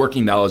a lot of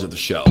working knowledge of the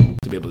show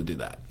to be able to do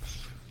that.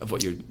 Of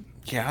what you're.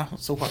 Yeah,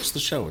 so watch the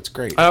show. It's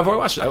great. I've already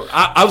watched it.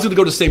 I was going to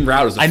go the same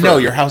route as the I know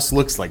first. your house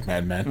looks like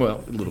Mad Men.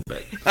 Well, a little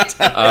bit.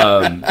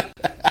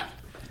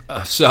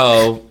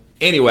 So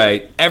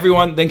anyway,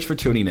 everyone, thanks for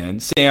tuning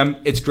in. Sam,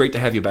 it's great to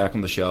have you back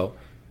on the show.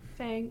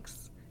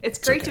 Thanks. It's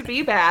great to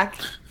be back.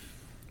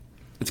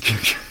 It's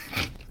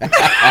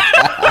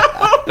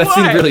that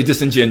seemed really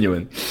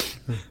disingenuous.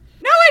 No,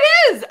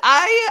 it is.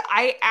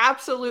 I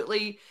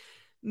absolutely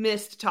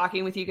missed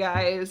talking with you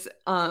guys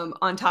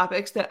on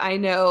topics that I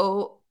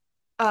know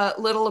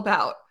little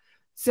about.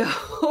 So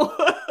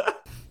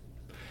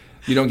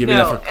You don't give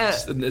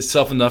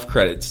enough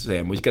credit,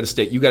 Sam. You got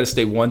to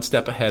stay one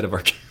step ahead of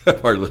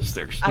our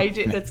listeners. I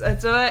do. That's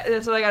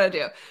what I got to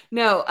do.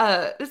 No,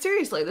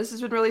 seriously, this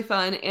has been really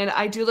fun, and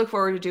I do look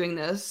forward to doing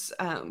this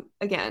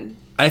again.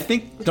 I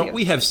think don't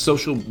we have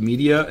social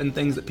media and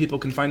things that people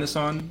can find us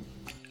on?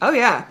 Oh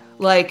yeah,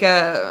 like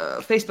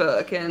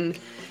Facebook and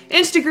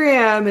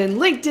Instagram and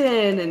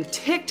LinkedIn and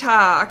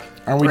TikTok.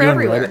 Aren't we We're doing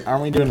everywhere. Reddit?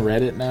 Aren't we doing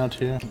Reddit now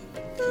too?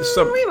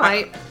 We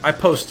might. I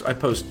post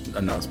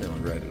announcement on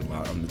Reddit a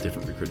lot on the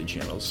different recruiting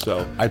channels.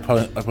 So I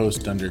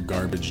post under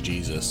Garbage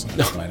Jesus.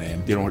 That's my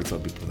name. you don't want to tell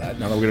people that.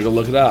 Now we're gonna go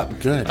look it up.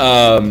 Good.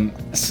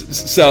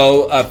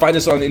 So find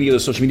us on any of the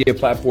social media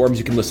platforms.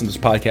 You can listen to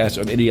this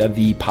podcast on any of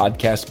the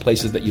podcast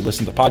places that you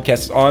listen to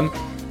podcasts on.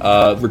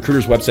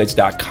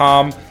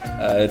 Recruiterswebsites.com.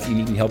 If you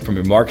need any help from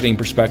a marketing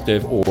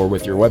perspective or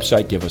with your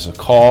website, give us a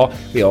call.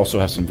 We also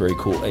have some very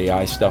cool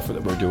AI stuff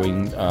that we're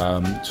doing.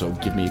 So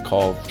give me a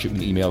call, shoot me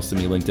an email, send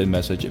me a LinkedIn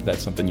message if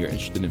that's something you're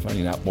interested in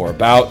finding out more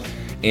about.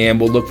 And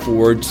we'll look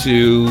forward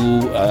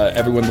to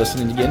everyone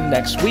listening again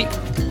next week.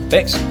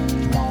 Thanks.